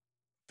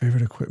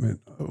 Favorite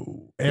equipment.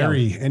 Oh,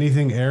 airy,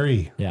 anything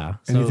airy. Yeah.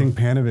 Anything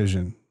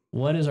Panavision.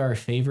 What is our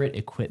favorite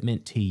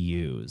equipment to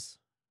use?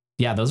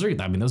 Yeah. Those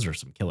are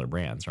some killer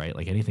brands, right?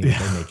 Like anything that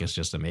they make is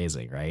just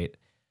amazing. Right.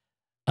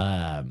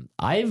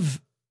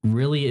 I've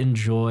really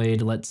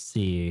enjoyed, let's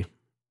see.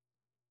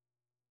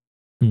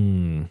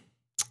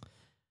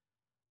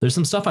 There's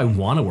some stuff I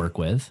want to work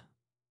with.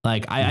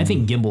 Like I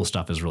think gimbal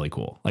stuff is really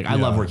cool. Like I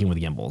love working with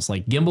gimbals.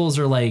 Like gimbals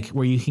are like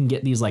where you can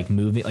get these like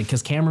moving, like,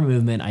 cause camera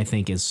movement I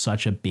think is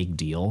such a big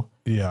deal.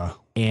 Yeah.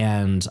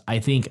 And I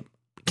think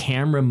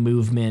camera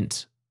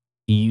movement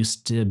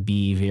used to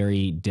be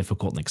very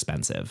difficult and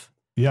expensive.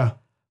 Yeah.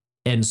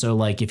 And so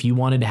like if you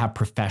wanted to have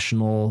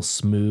professional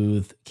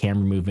smooth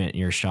camera movement in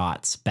your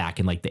shots back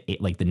in like the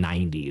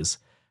 90s,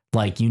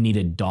 like you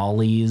needed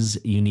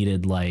dollies, you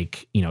needed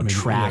like, you know,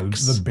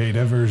 tracks. The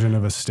beta version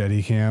of a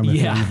Steadicam,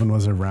 if it even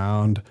was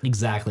around.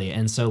 Exactly.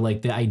 And so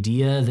like the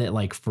idea that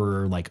like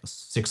for like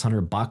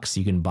 $600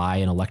 you can buy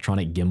an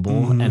electronic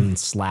gimbal and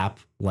slap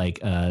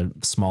like a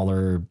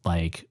smaller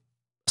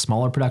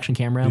production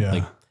camera,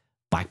 like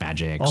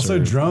Blackmagic. Also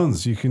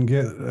drones. You can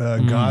get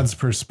God's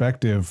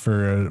perspective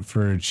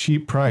for a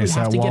cheap price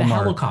at Walmart. You have to get a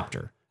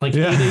helicopter. Like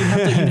you'd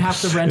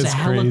have to rent a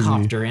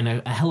helicopter and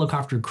a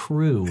helicopter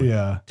crew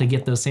to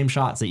get those same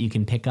shots that you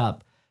can pick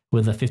up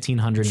with a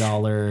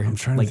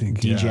 $1,500 like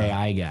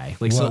DJI guy.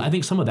 Like, so I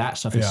think some of that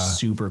stuff is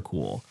super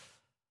cool.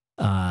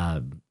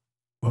 What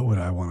would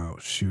I want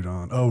to shoot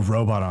on? Oh,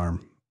 robot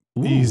arm.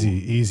 Ooh.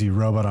 Easy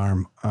robot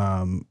arm.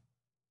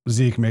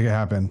 Zeke, make it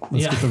happen.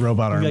 Let's get the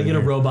robot arm. You gotta get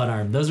a robot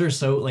arm. Those are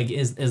so like,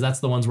 is that's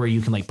the ones where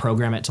you can like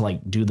program it to like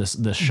do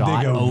the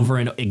shot over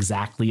and over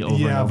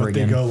and over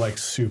again. They go like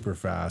super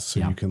fast.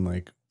 So you can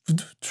like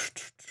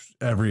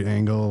every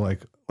angle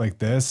like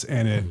this.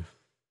 And it,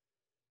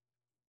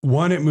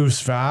 one, it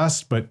moves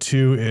fast, but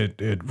two,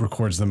 it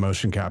records the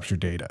motion capture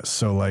data.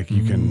 So like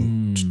you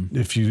can,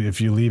 if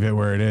you leave it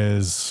where it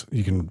is,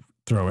 you can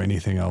throw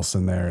anything else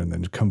in there and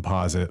then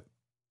composite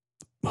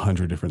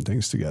 100 different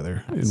things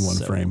together in one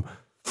frame.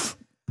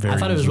 I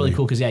thought it was really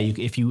cool because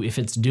if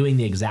it's doing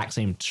the exact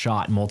same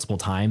shot multiple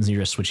times and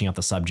you're just switching out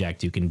the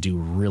subject, you can do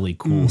really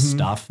cool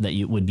stuff that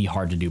would be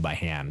hard to do by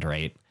hand,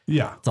 right?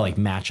 Yeah. To like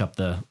match up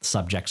the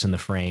subjects in the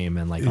frame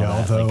and like all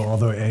that.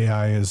 Although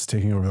AI is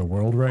taking over the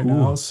world right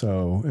now,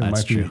 so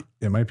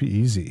it might be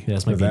easy. Yeah,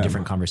 this might be a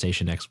different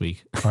conversation next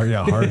week.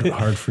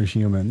 Hard for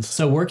humans.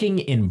 So working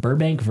in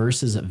Burbank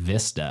versus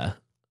Vista.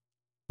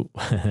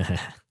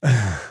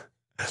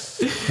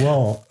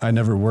 Well, I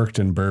never worked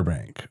in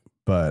Burbank.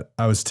 But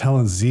I was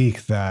telling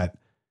Zeke that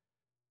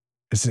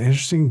it's an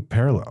interesting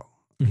parallel.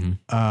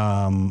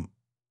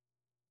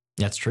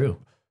 That's true.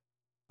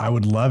 I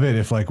would love it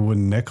if like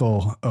when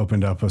Nickel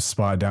opened up a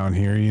spot down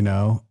here, you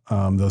know,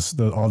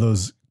 all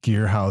those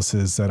gear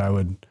houses that I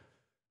would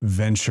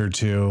venture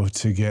to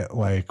get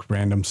like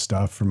random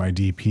stuff for my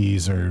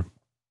DPs or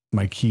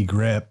my key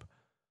grip.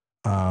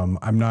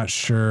 I'm not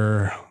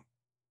sure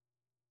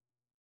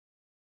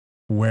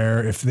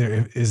where,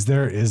 is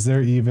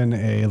there even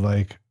a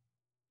like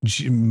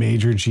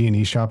major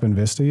G&E shop in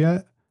Vista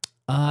yet?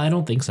 I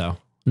don't think so.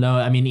 No,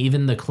 I mean,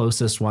 even the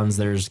closest ones,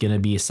 there's going to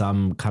be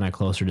some kind of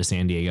closer to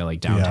San Diego, like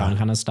downtown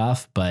kind of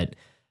stuff. But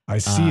I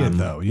see it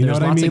though. You know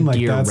what I mean?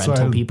 Like that's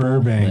why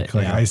Burbank,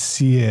 like I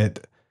see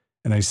it,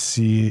 and I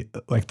see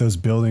like those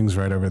buildings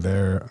right over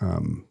there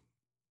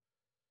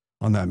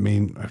on that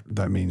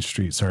main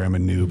street. Sorry, I'm a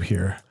noob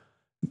here,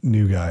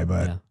 new guy,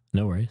 but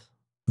no worries.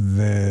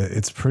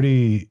 it's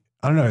pretty,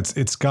 I don't know.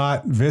 It's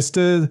got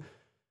Vista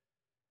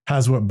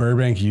has what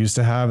Burbank used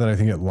to have that I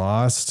think it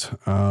lost,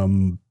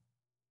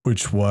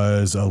 which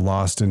was a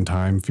lost in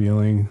time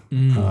feeling.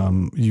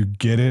 You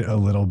get it a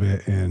little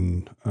bit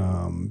in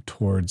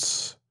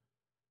towards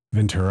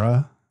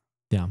Ventura,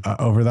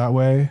 over that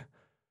way.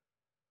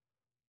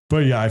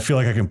 But yeah, I feel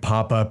like I can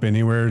pop up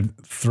anywhere,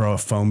 throw a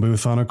phone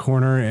booth on a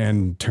corner,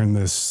 and turn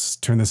this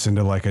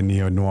into like a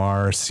neo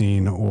noir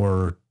scene,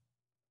 or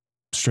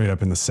straight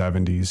up in the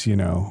 70s. You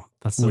know,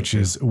 That's so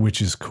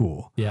which is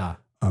cool. Yeah.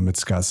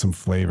 It's got some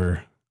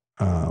flavor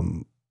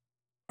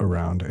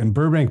around, and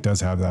Burbank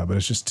does have that, but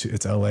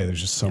it's LA.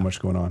 There's just so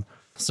much going on.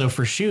 So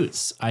for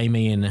shoots, I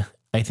mean,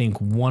 I think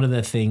one of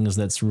the things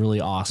that's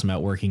really awesome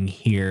at working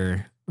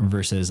here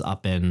versus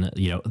up in,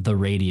 you know, the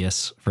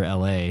radius for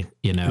LA,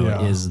 you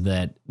know, is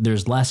that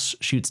there's less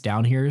shoots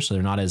down here. So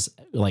they're not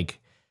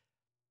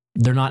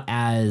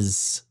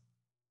as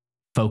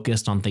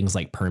focused on things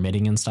like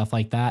permitting and stuff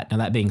like that. Now,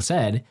 that being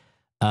said,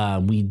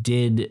 we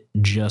did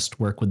just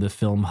work with the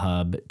Film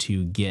Hub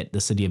to get the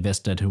city of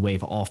Vista to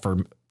waive all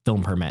film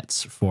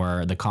permits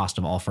for the cost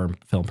of all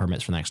film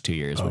permits for the next 2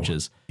 years, which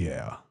is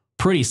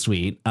pretty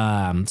sweet.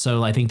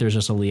 So I think there's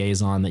just a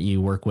liaison that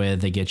you work with.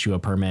 They get you a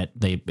permit.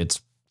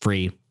 It's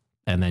free,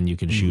 and then you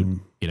can shoot,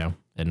 you know,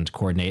 and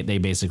coordinate. They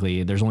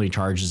basically, there's only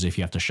charges if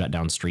you have to shut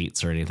down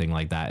streets or anything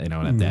like that. You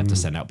know, they have to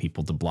send out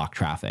people to block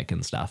traffic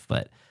and stuff.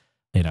 But,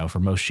 you know, for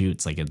most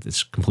shoots, like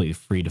it's completely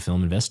free to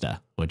film in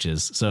Vista, which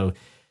is so.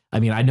 I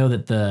mean, I know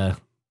that the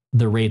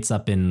rates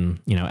up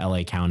in, you know,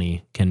 LA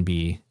County can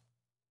be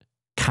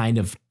kind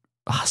of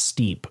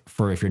steep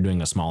for if you're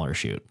doing a smaller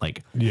shoot.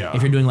 Like,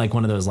 if you're doing like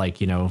one of those, like,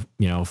 you know,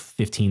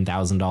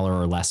 $15,000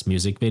 or less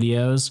music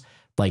videos,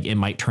 like it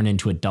might turn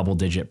into a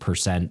double-digit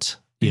 %,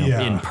 you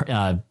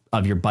know,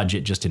 of your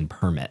budget just in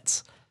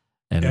permits.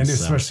 And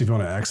especially if you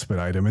want to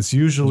expedite them, it's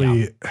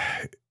usually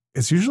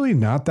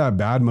not that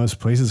bad most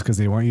places, because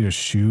they want you to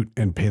shoot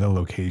and pay the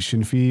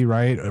location fee,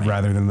 right?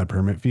 Rather than the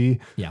permit fee,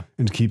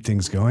 and keep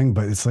things going.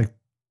 But it's like,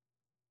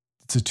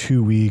 it's a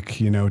 2-week,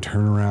 you know,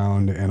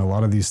 turnaround, and a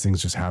lot of these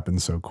things just happen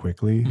so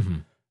quickly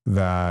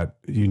that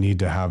you need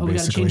to have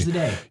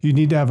you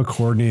need to have a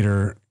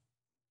coordinator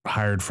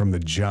hired from the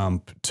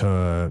jump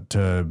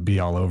to be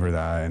all over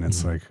that. And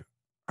it's like,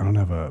 I don't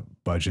have a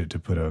budget to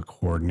put a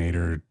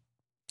coordinator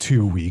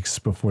 2 weeks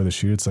before the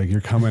shoot. It's like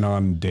you're coming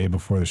on day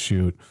before the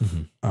shoot.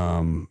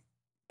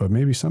 But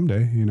maybe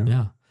someday, you know.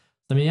 Yeah.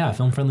 I mean,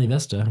 Film Friendly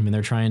Vista. I mean,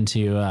 they're trying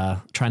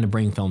to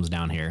bring films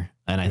down here.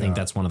 And I think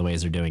that's one of the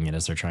ways they're doing it,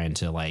 is they're trying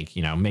to, like,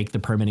 you know, make the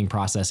permitting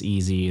process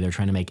easy. They're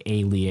trying to make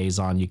a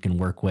liaison you can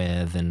work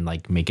with, and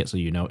like make it so,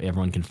 you know,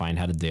 everyone can find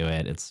how to do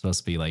it. It's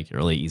supposed to be like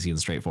really easy and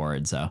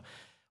straightforward. So,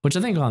 which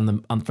I think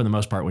for the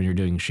most part, when you're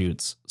doing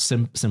shoots,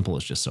 simple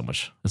is just so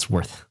much. It's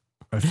worth.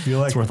 I feel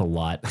like it's worth a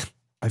lot.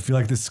 I feel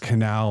like this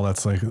canal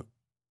that's like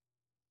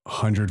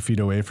 100 feet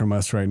away from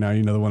us right now,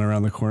 you know, the one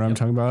around the corner I'm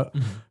talking about.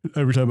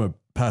 Every time I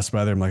pass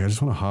by there, I'm like, I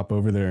just want to hop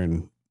over there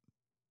and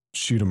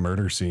shoot a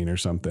murder scene or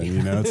something.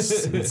 You know,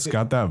 it's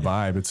got that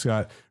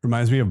vibe.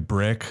 Reminds me of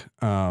Brick,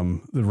 the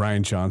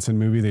Rian Johnson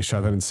movie. They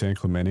shot that in San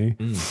Clemente.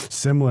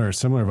 Similar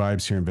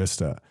vibes here in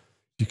Vista.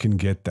 You can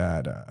get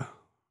that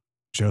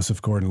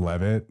Joseph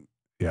Gordon-Levitt.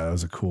 Yeah, that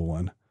was a cool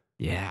one.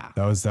 Yeah,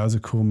 that was a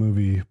cool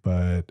movie.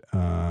 But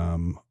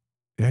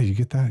you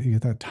get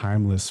that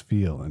timeless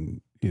feel,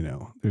 and you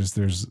know,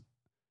 there's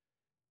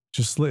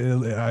just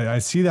I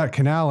see that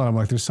canal and I'm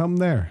like, there's something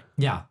there.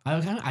 Yeah,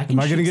 I can. Am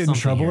I going to get in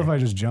trouble if I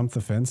just jump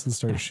the fence and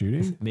start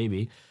shooting?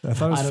 Maybe. I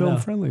thought it was film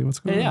friendly. What's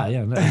going on?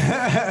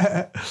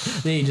 Yeah.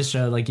 Then you just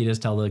show, like, you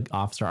just tell the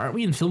officer, "Aren't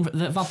we in film?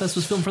 I thought this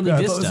was film friendly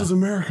Vista. I thought this was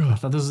America. I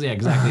thought this was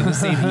exactly the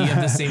same. You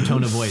have the same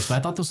tone of voice, but I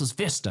thought this was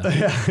Vista."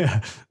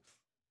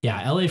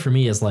 Yeah. LA for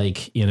me is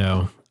like, you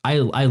know, I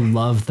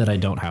love that I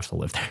don't have to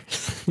live there.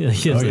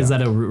 Does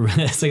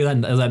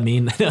that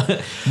mean?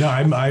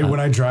 No, when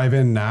I drive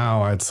in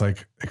now, it's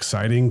like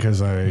exciting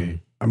because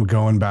I'm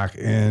going back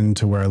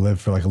into where I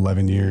lived for like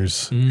 11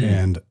 years,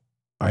 and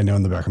I know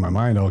in the back of my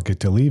mind I'll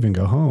get to leave and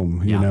go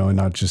home, you know, and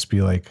not just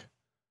be like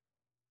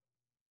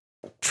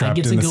trapped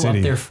in the city. I get to go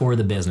up there for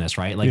the business,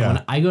 right? Like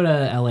when I go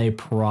to LA,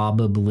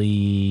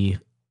 probably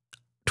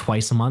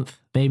twice a month,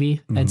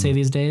 maybe I'd say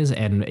these days.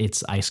 And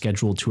I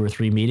schedule 2 or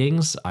 3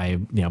 meetings. I,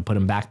 you know, put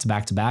them back to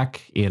back to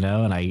back, you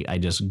know, and I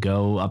just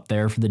go up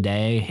there for the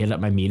day, hit up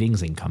my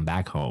meetings and come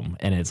back home.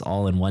 And it's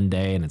all in one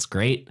day and it's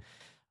great.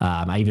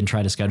 I even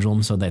try to schedule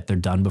them so that they're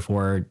done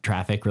before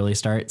traffic really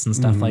starts and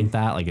stuff like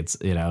that. Like it's,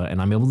 you know,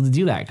 and I'm able to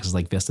do that because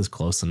like Vista's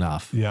close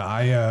enough. Yeah.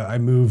 I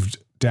moved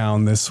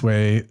down this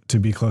way to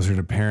be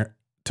closer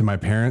to my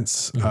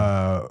parents,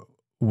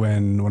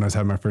 when I was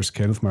having my first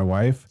kid with my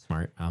wife.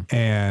 Smart.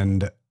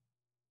 And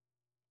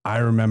I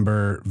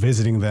remember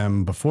visiting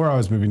them before I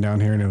was moving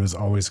down here, and it was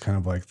always kind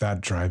of like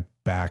that drive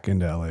back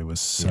into LA was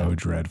so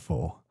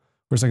dreadful.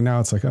 Whereas like now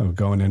it's like, oh,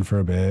 going in for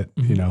a bit,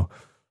 you know,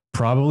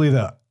 probably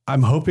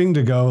I'm hoping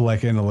to go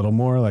like in a little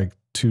more, like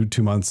 2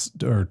 months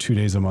or 2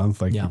 days a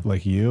month, like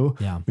you,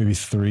 maybe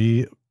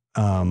 3.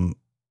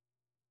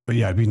 but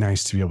yeah, it'd be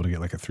nice to be able to get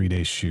like a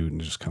 3-day shoot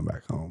and just come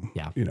back home.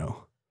 Yeah. You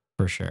know,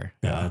 For sure.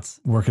 yeah.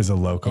 Work as a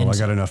local. I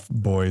got enough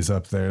boys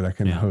up there that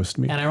can host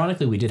me. And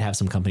ironically, we did have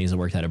some companies that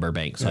worked out of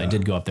Burbank. So I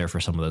did go up there for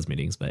some of those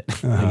meetings, but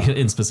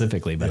in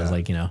specifically, but it's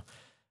like, you know,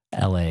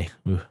 LA.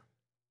 Ooh.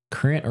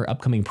 Current or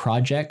upcoming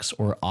projects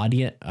or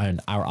our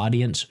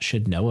audience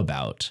should know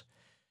about.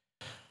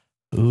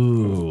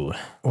 Ooh.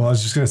 Well, I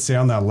was just going to say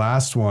on that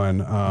last one,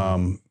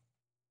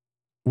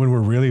 when we're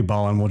really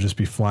balling, we'll just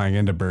be flying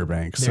into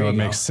Burbank. So it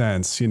makes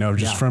sense, you know,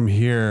 just from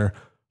here,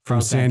 from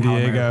San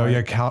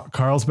Diego,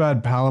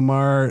 Carlsbad,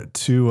 Palomar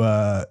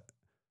to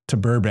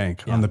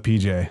Burbank on the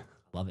PJ.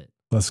 Love it.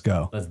 Let's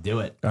go. Let's do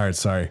it. All right.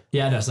 Sorry.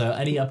 Yeah. No. So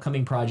any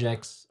upcoming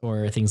projects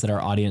or things that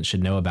our audience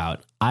should know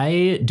about?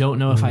 I don't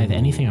know if I have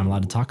anything I'm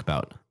allowed to talk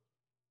about.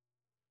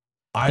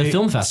 The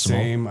film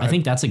festival. I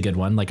think that's a good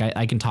one. Like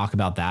I can talk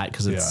about that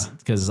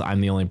because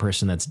I'm the only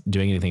person that's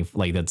doing anything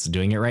that's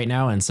doing it right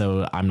now. And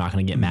so I'm not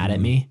going to get mad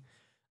at me.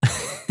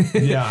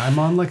 Yeah. I'm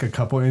on like a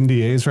couple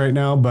NDAs right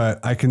now,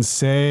 but I can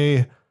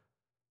say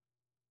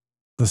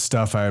the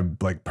stuff I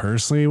like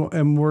personally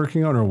am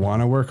working on or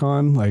want to work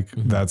on. Like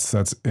that's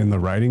in the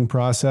writing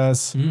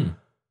process. I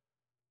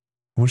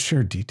won't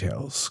share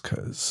details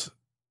because,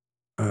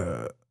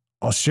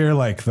 I'll share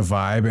like the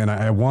vibe, and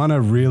I want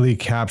to really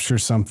capture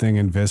something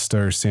in Vista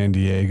or San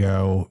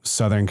Diego,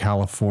 Southern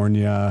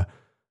California,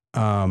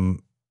 that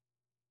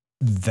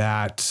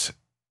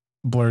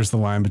blurs the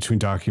line between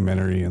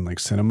documentary and like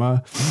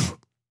cinema,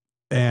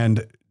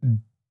 and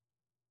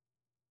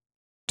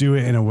do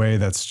it in a way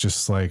that's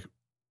just like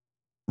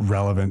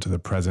relevant to the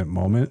present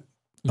moment.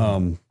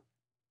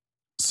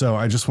 So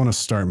I just want to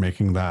start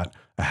making that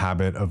a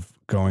habit of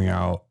going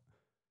out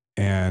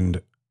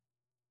and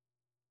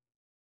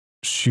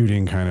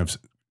shooting kind of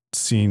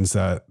scenes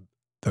that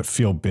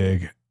feel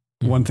big.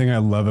 One thing I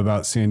love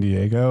about San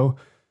Diego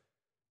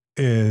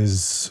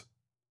is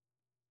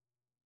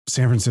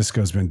San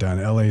Francisco's been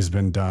done, LA's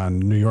been done,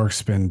 New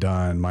York's been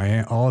done,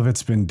 all of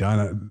it's been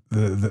done.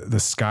 The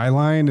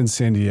skyline in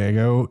San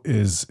Diego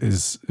is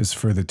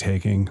for the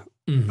taking.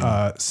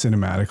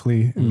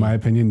 Cinematically, in my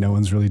opinion, no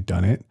one's really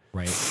done it.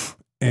 Right.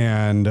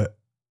 And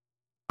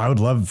I would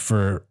love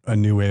for a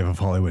new wave of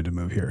Hollywood to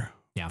move here.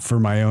 Yeah. For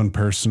my own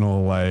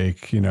personal,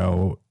 like, you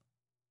know,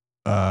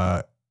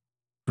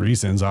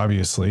 reasons,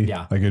 obviously.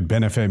 Yeah. Like it'd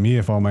benefit me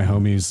if all my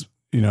homies,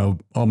 you know,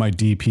 all my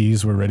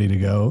DPs were ready to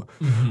go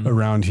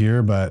around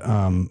here. But,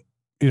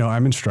 you know,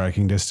 I'm in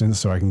striking distance,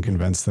 so I can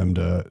convince them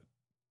to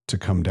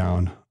come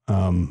down.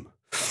 And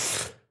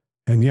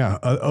yeah,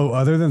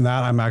 other than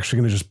that, I'm actually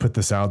going to just put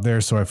this out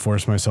there. So I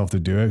force myself to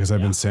do it because I've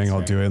been saying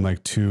I'll do it in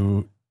like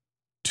two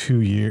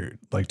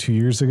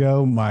years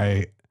ago.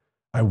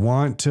 I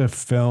want to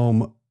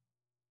film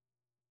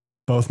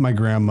both my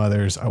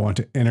grandmothers. I want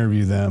to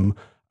interview them.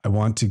 I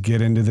want to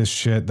get into this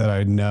shit that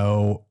I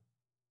know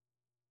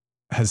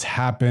has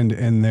happened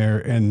in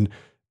their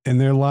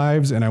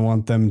lives. And I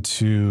want them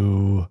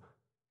to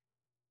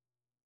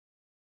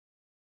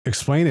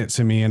explain it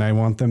to me, and I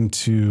want them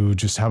to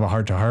just have a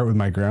heart to heart with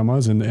my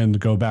grandmas and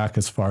go back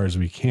as far as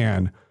we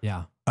can.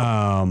 Yeah.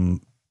 And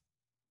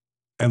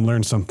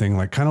learn something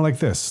like kind of like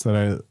this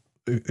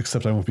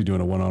except I won't be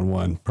doing a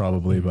one-on-one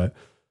probably, but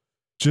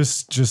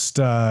just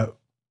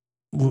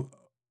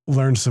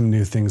learn some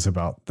new things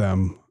about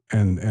them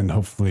and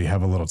hopefully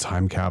have a little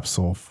time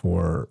capsule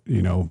for,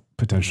 you know,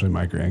 potentially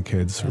my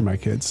grandkids or my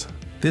kids.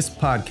 This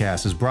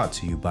podcast is brought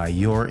to you by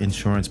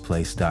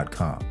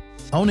YourInsurancePlace.com.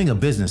 Owning a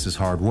business is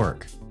hard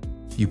work.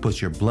 You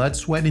put your blood,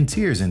 sweat, and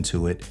tears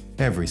into it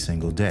every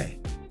single day.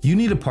 You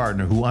need a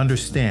partner who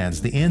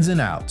understands the ins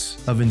and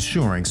outs of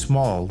insuring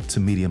small to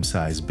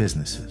medium-sized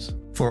businesses.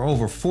 For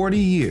over 40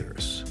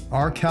 years,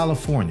 our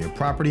California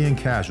Property and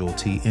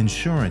Casualty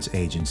Insurance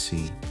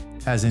Agency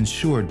has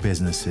insured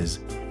businesses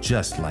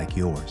just like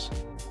yours.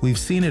 We've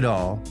seen it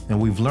all, and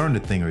we've learned a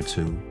thing or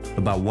two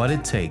about what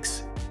it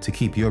takes to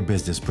keep your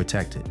business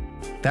protected.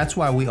 That's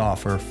why we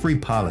offer free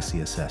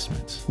policy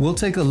assessments. We'll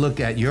take a look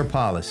at your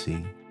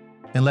policy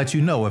and let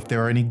you know if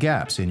there are any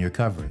gaps in your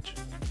coverage.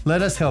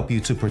 Let us help you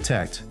to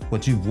protect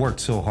what you've worked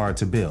so hard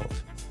to build.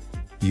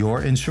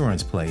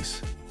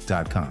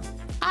 YourInsurancePlace.com.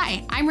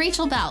 Hi, I'm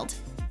Rachel Beld,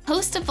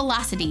 host of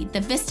Velocity,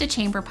 the Vista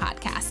Chamber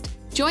podcast.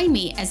 Join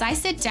me as I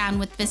sit down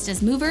with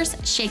Vista's movers,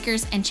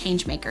 shakers, and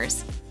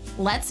changemakers.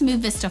 Let's move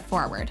Vista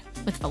forward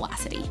with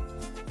Velocity.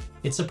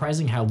 It's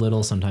surprising how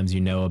little sometimes you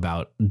know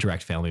about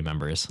direct family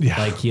members. Yeah.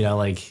 Like, you know,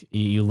 like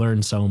you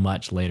learn so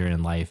much later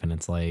in life, and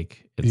it's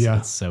like,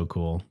 it's so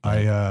cool.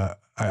 I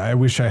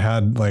wish I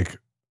had like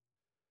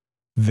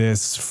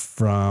this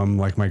from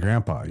like my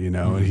grandpa, you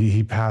know, and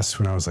he passed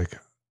when I was like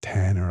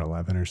 10 or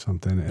 11 or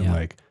something. And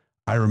like,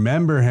 I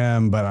remember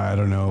him, but I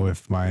don't know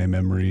if my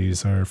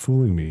memories are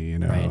fooling me, you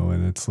know,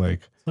 and it's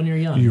like, when you're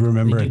young, you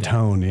remember a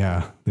tone.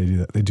 Yeah. They do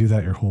that. They do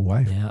that your whole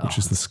life, which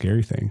is the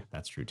scary thing.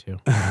 That's true too.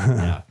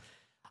 Yeah.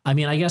 I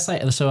mean, I guess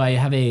I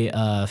have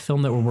a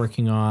film that we're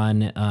working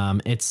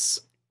on. It's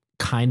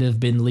kind of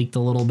been leaked a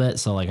little bit,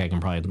 so like I can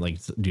probably like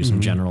do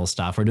some general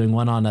stuff. We're doing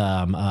one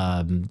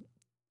on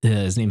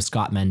his name's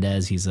Scott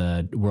Mendez. He's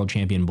a world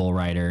champion bull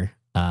rider.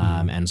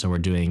 And so we're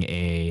doing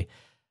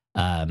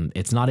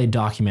it's not a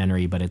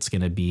documentary, but it's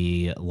going to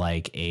be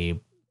like a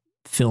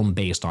film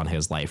based on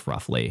his life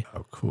roughly.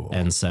 Oh, cool.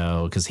 And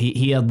so, cause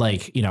he had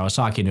like, I was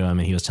talking to him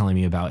and he was telling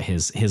me about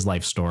his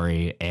life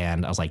story.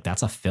 And I was like,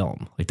 that's a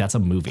film, like that's a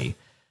movie,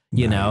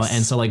 you know?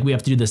 And so like, we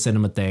have to do the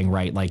cinema thing,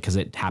 right? Like, cause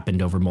it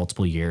happened over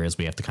multiple years.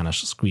 We have to kind of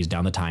squeeze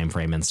down the time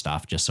frame and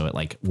stuff just so it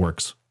like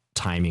works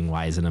timing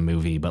wise in a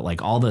movie, but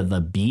like all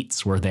the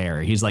beats were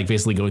there. He's like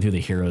basically going through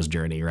the hero's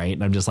journey, right?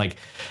 And I'm just like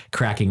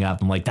cracking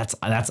up. I'm like, that's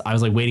I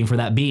was like waiting for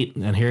that beat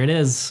and here it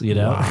is,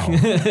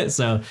 Wow.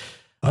 So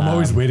I'm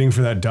always waiting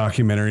for that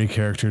documentary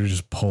character to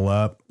just pull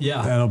up.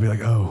 Yeah. And I'll be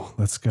like, oh,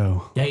 let's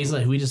go. Yeah. He's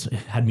like, we just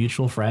had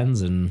mutual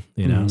friends and,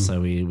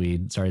 so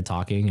we started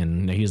talking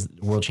and he's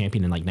world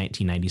champion in like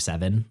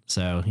 1997.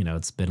 So,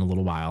 it's been a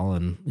little while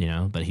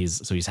and, but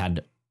he's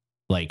had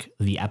like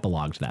the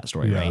epilogue to that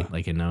story, right?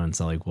 Like, and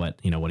so like what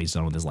he's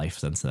done with his life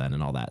since then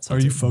and all that. So are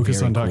you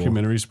focused on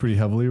documentaries pretty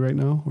heavily right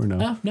now or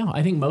no? No,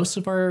 I think most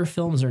of our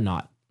films are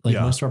not. Like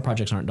most of our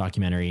projects aren't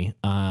documentary.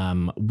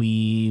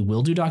 We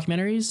will do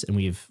documentaries and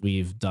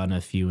we've done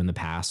a few in the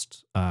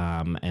past.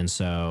 And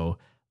so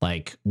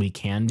like we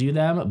can do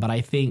them, but I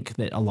think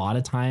that a lot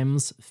of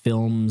times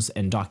films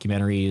and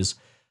documentaries,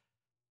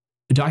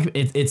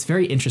 it's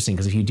very interesting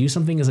because if you do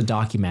something as a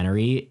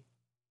documentary,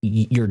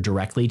 you're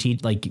directly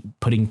like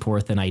putting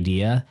forth an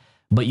idea,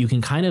 but you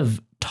can kind of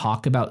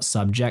talk about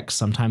subjects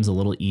sometimes a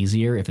little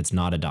easier if it's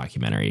not a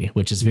documentary,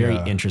 which is very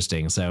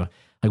interesting. So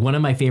like one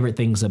of my favorite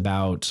things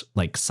about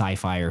like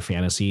sci-fi or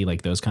fantasy,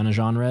 like those kind of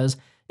genres,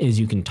 is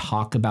you can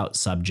talk about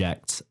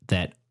subjects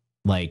that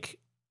like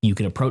you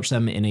can approach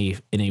them in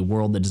a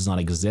world that does not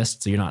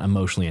exist. So you're not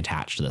emotionally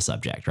attached to the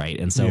subject. Right.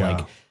 And so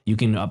like you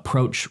can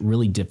approach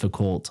really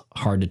difficult,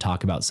 hard to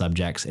talk about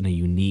subjects in a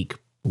unique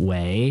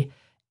way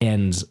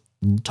and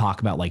talk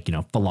about like,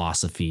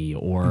 philosophy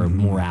or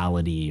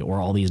morality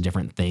or all these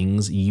different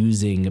things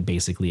using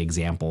basically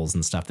examples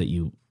and stuff that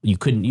you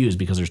couldn't use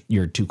because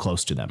you're too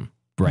close to them.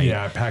 Right.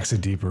 Yeah. It packs a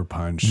deeper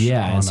punch.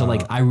 Yeah. And so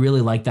like, I really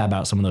like that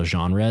about some of those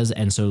genres.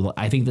 And so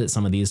I think that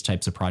some of these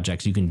types of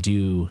projects you can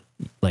do,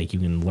 like you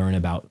can learn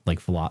about like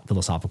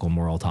philosophical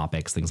moral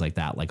topics, things like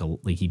that, like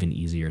even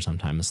easier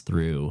sometimes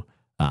through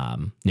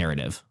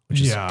narrative, which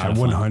is I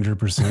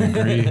 100%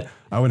 agree.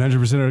 I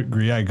 100%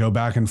 agree. I go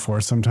back and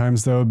forth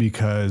sometimes though,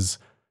 because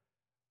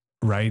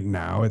right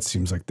now it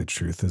seems like the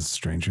truth is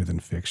stranger than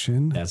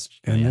fiction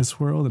in this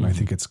world. And I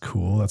think it's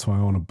cool. That's why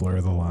I want to blur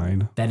the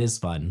line. That is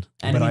fun.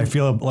 And but I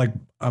feel like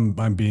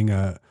I'm being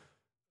an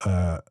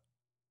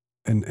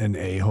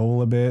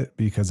a-hole a bit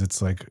because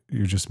it's like,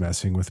 you're just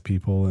messing with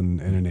people in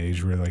an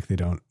age where like, they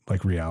don't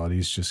like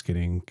reality's just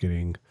getting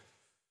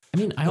I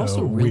mean, I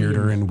also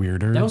weirder and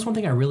weirder. That was one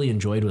thing I really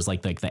enjoyed was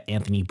like the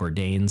Anthony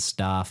Bourdain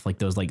stuff, like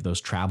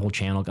those travel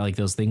channel, like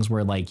those things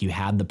where like you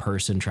had the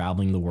person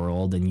traveling the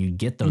world and you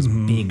get those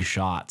big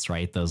shots,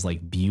 right? Those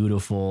like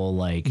beautiful,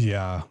 like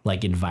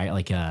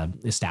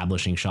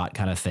establishing shot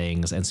kind of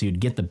things. And so you'd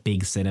get the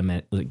big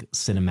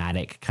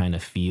cinematic kind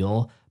of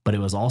feel, but it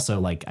was also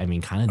like, I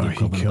mean, kind of the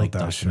equivalent of like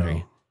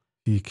documentary.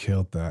 He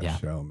killed that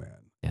show, man.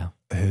 Yeah.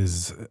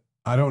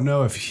 I don't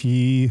know if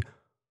he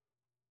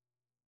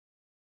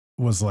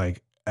was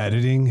like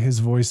editing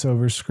his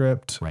voiceover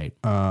script, right?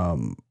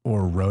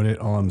 Or wrote it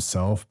all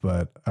himself,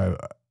 but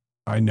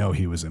I know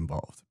he was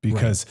involved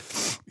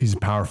because he's a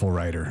powerful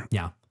writer.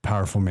 Yeah.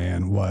 Powerful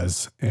man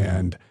was.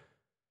 And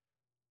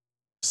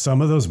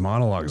some of those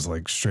monologues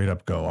like straight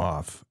up go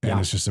off and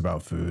it's just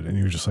about food. And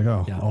you're just like,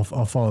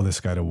 I'll follow this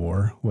guy to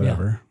war,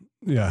 whatever.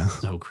 Yeah.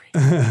 So great.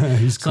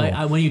 He's cool.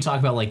 So when you talk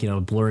about like,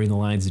 blurring the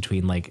lines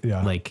between like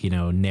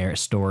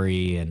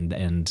story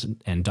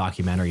and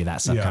documentary,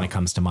 that stuff kind of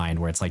comes to mind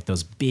where it's like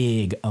those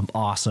big,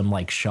 awesome,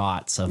 like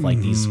shots of like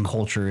these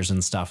cultures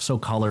and stuff. So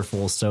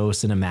colorful, so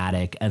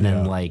cinematic. And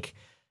then like,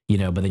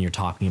 but then you're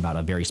talking about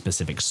a very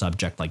specific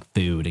subject like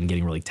food and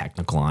getting really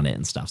technical on it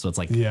and stuff. So it's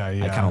like,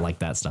 I kind of like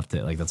that stuff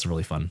too. Like that's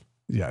really fun.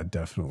 Yeah,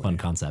 definitely. Fun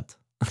concept.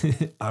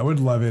 I would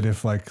love it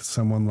if like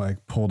someone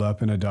like pulled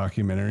up in a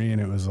documentary and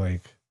it was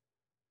like,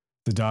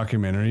 the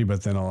documentary,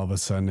 but then all of a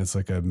sudden it's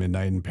like a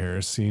Midnight in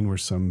Paris scene where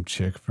some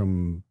chick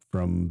from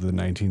the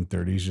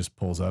 1930s just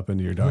pulls up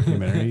into your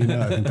documentary.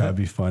 I think that'd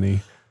be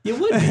funny. It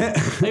would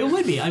be. It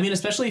would be. I mean,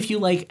 especially if you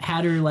like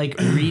had her like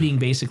reading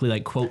basically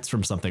like quotes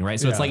from something, right?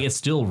 So it's like it's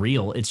still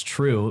real, it's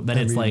true, but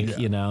it's like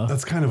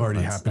that's kind of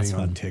already happening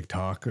on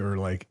TikTok or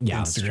like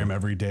Instagram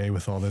every day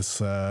with all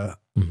this all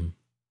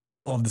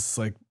this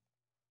like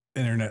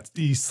internet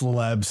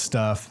celeb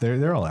stuff.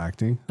 They're all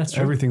acting. That's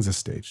true. Everything's a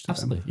stage.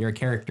 Absolutely, you're a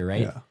character,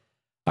 right? Yeah.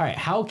 All right,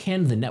 how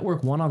can the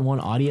network one-on-one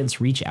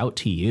audience reach out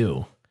to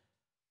you?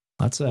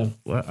 That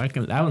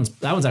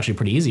one's actually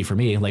pretty easy for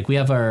me. Like we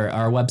have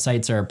our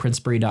websites are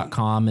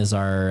Princebury.com is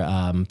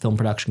our film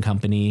production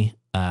company.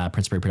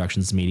 Princebury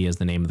Productions Media is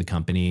the name of the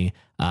company.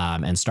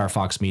 And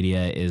Starfox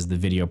Media is the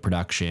video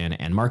production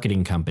and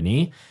marketing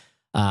company.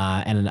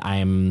 And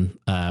I'm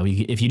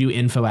if you do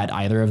info at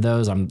either of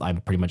those, I'm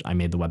pretty much, I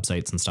made the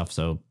websites and stuff,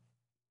 so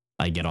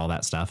I get all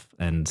that stuff.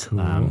 And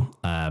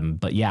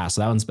but yeah,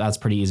 so that's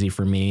pretty easy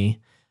for me.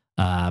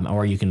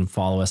 Or you can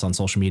follow us on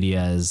social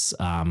media as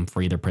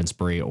for either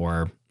Princebury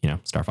or,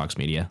 Starfox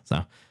Media.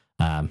 So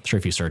sure,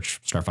 if you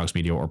search Starfox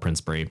Media or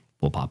Princebury,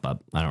 we'll pop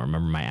up. I don't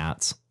remember my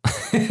ats.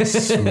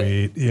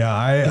 Sweet. Yeah,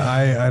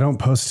 I don't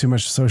post too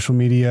much social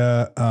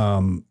media,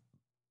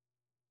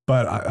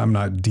 but I'm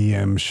not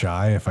DM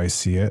shy if I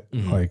see it.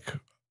 Mhm. Like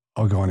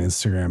I'll go on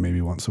Instagram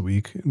maybe once a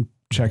week and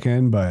check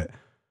in, but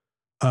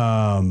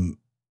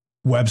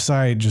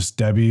website just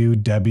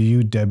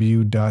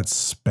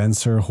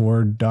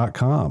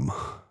www.spencerhord.com.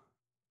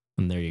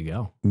 And there you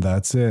go.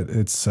 That's it.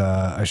 It's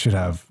I should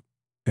have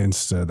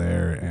Insta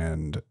there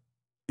and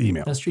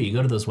email. That's true. You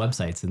go to those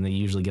websites and they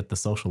usually get the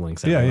social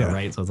links Yeah, everywhere, yeah.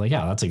 right? So it's like,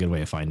 yeah, that's a good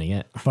way of finding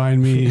it.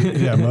 Find me.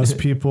 Yeah, most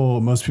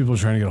people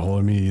trying to get a hold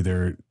of me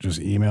either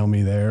just email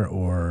me there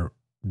or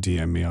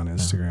DM me on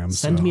Instagram.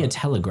 Send me a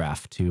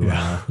telegraph to,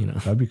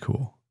 that'd be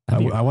cool.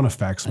 That'd be I want a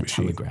fax a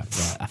machine.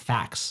 telegraph, a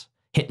fax.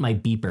 Hit my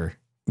beeper.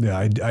 Yeah,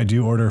 I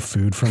do order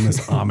food from this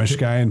Amish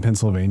guy in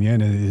Pennsylvania,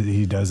 and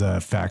he does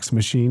a fax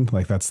machine.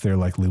 Like that's their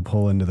like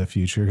loophole into the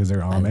future because they're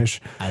Amish.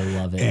 I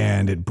love it.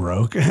 And it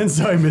broke, and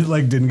so I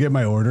didn't get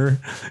my order.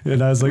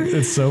 And I was like,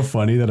 it's so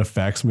funny that a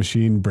fax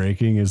machine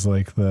breaking is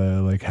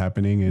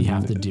happening in, you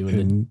have to do it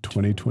in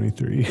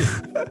 2023. I love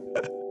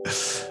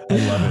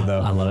it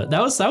though. I love it.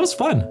 That was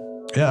fun.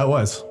 Yeah, it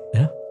was.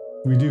 Yeah.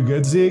 We do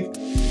good, Zeke.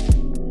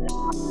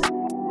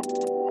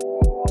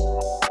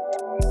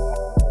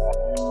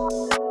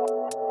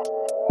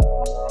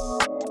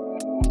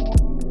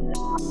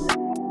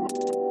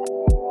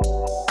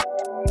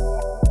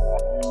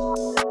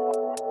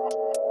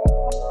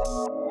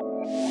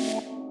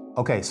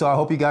 Okay, so I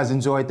hope you guys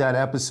enjoyed that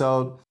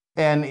episode.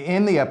 And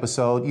in the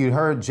episode, you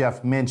heard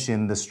Jeff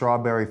mention the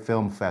Strawberry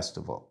Film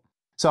Festival.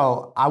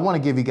 So I want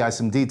to give you guys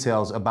some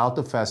details about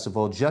the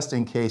festival just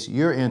in case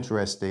you're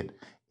interested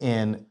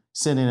in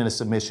sending in a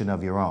submission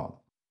of your own.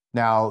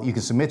 Now, you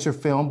can submit your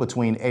film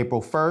between April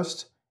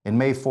 1st and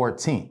May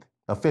 14th.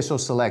 Official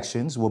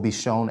selections will be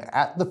shown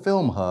at the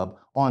Film Hub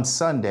on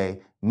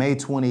Sunday, May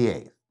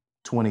 28th,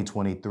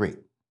 2023.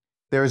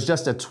 There is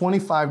just a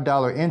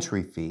 $25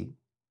 entry fee,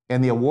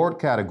 and the award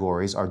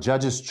categories are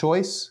Judge's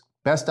Choice,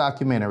 Best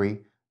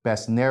Documentary,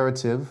 Best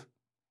Narrative,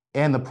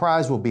 and the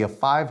prize will be a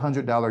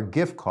 $500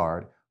 gift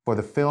card for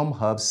the Film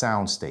Hub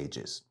sound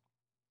stages.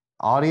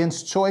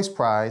 Audience Choice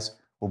prize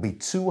will be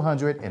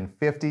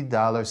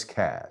 $250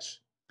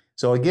 cash.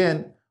 So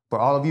again, for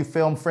all of you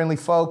film-friendly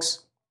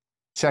folks,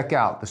 check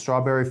out the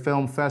Strawberry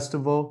Film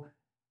Festival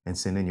and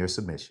send in your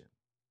submission.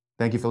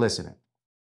 Thank you for listening.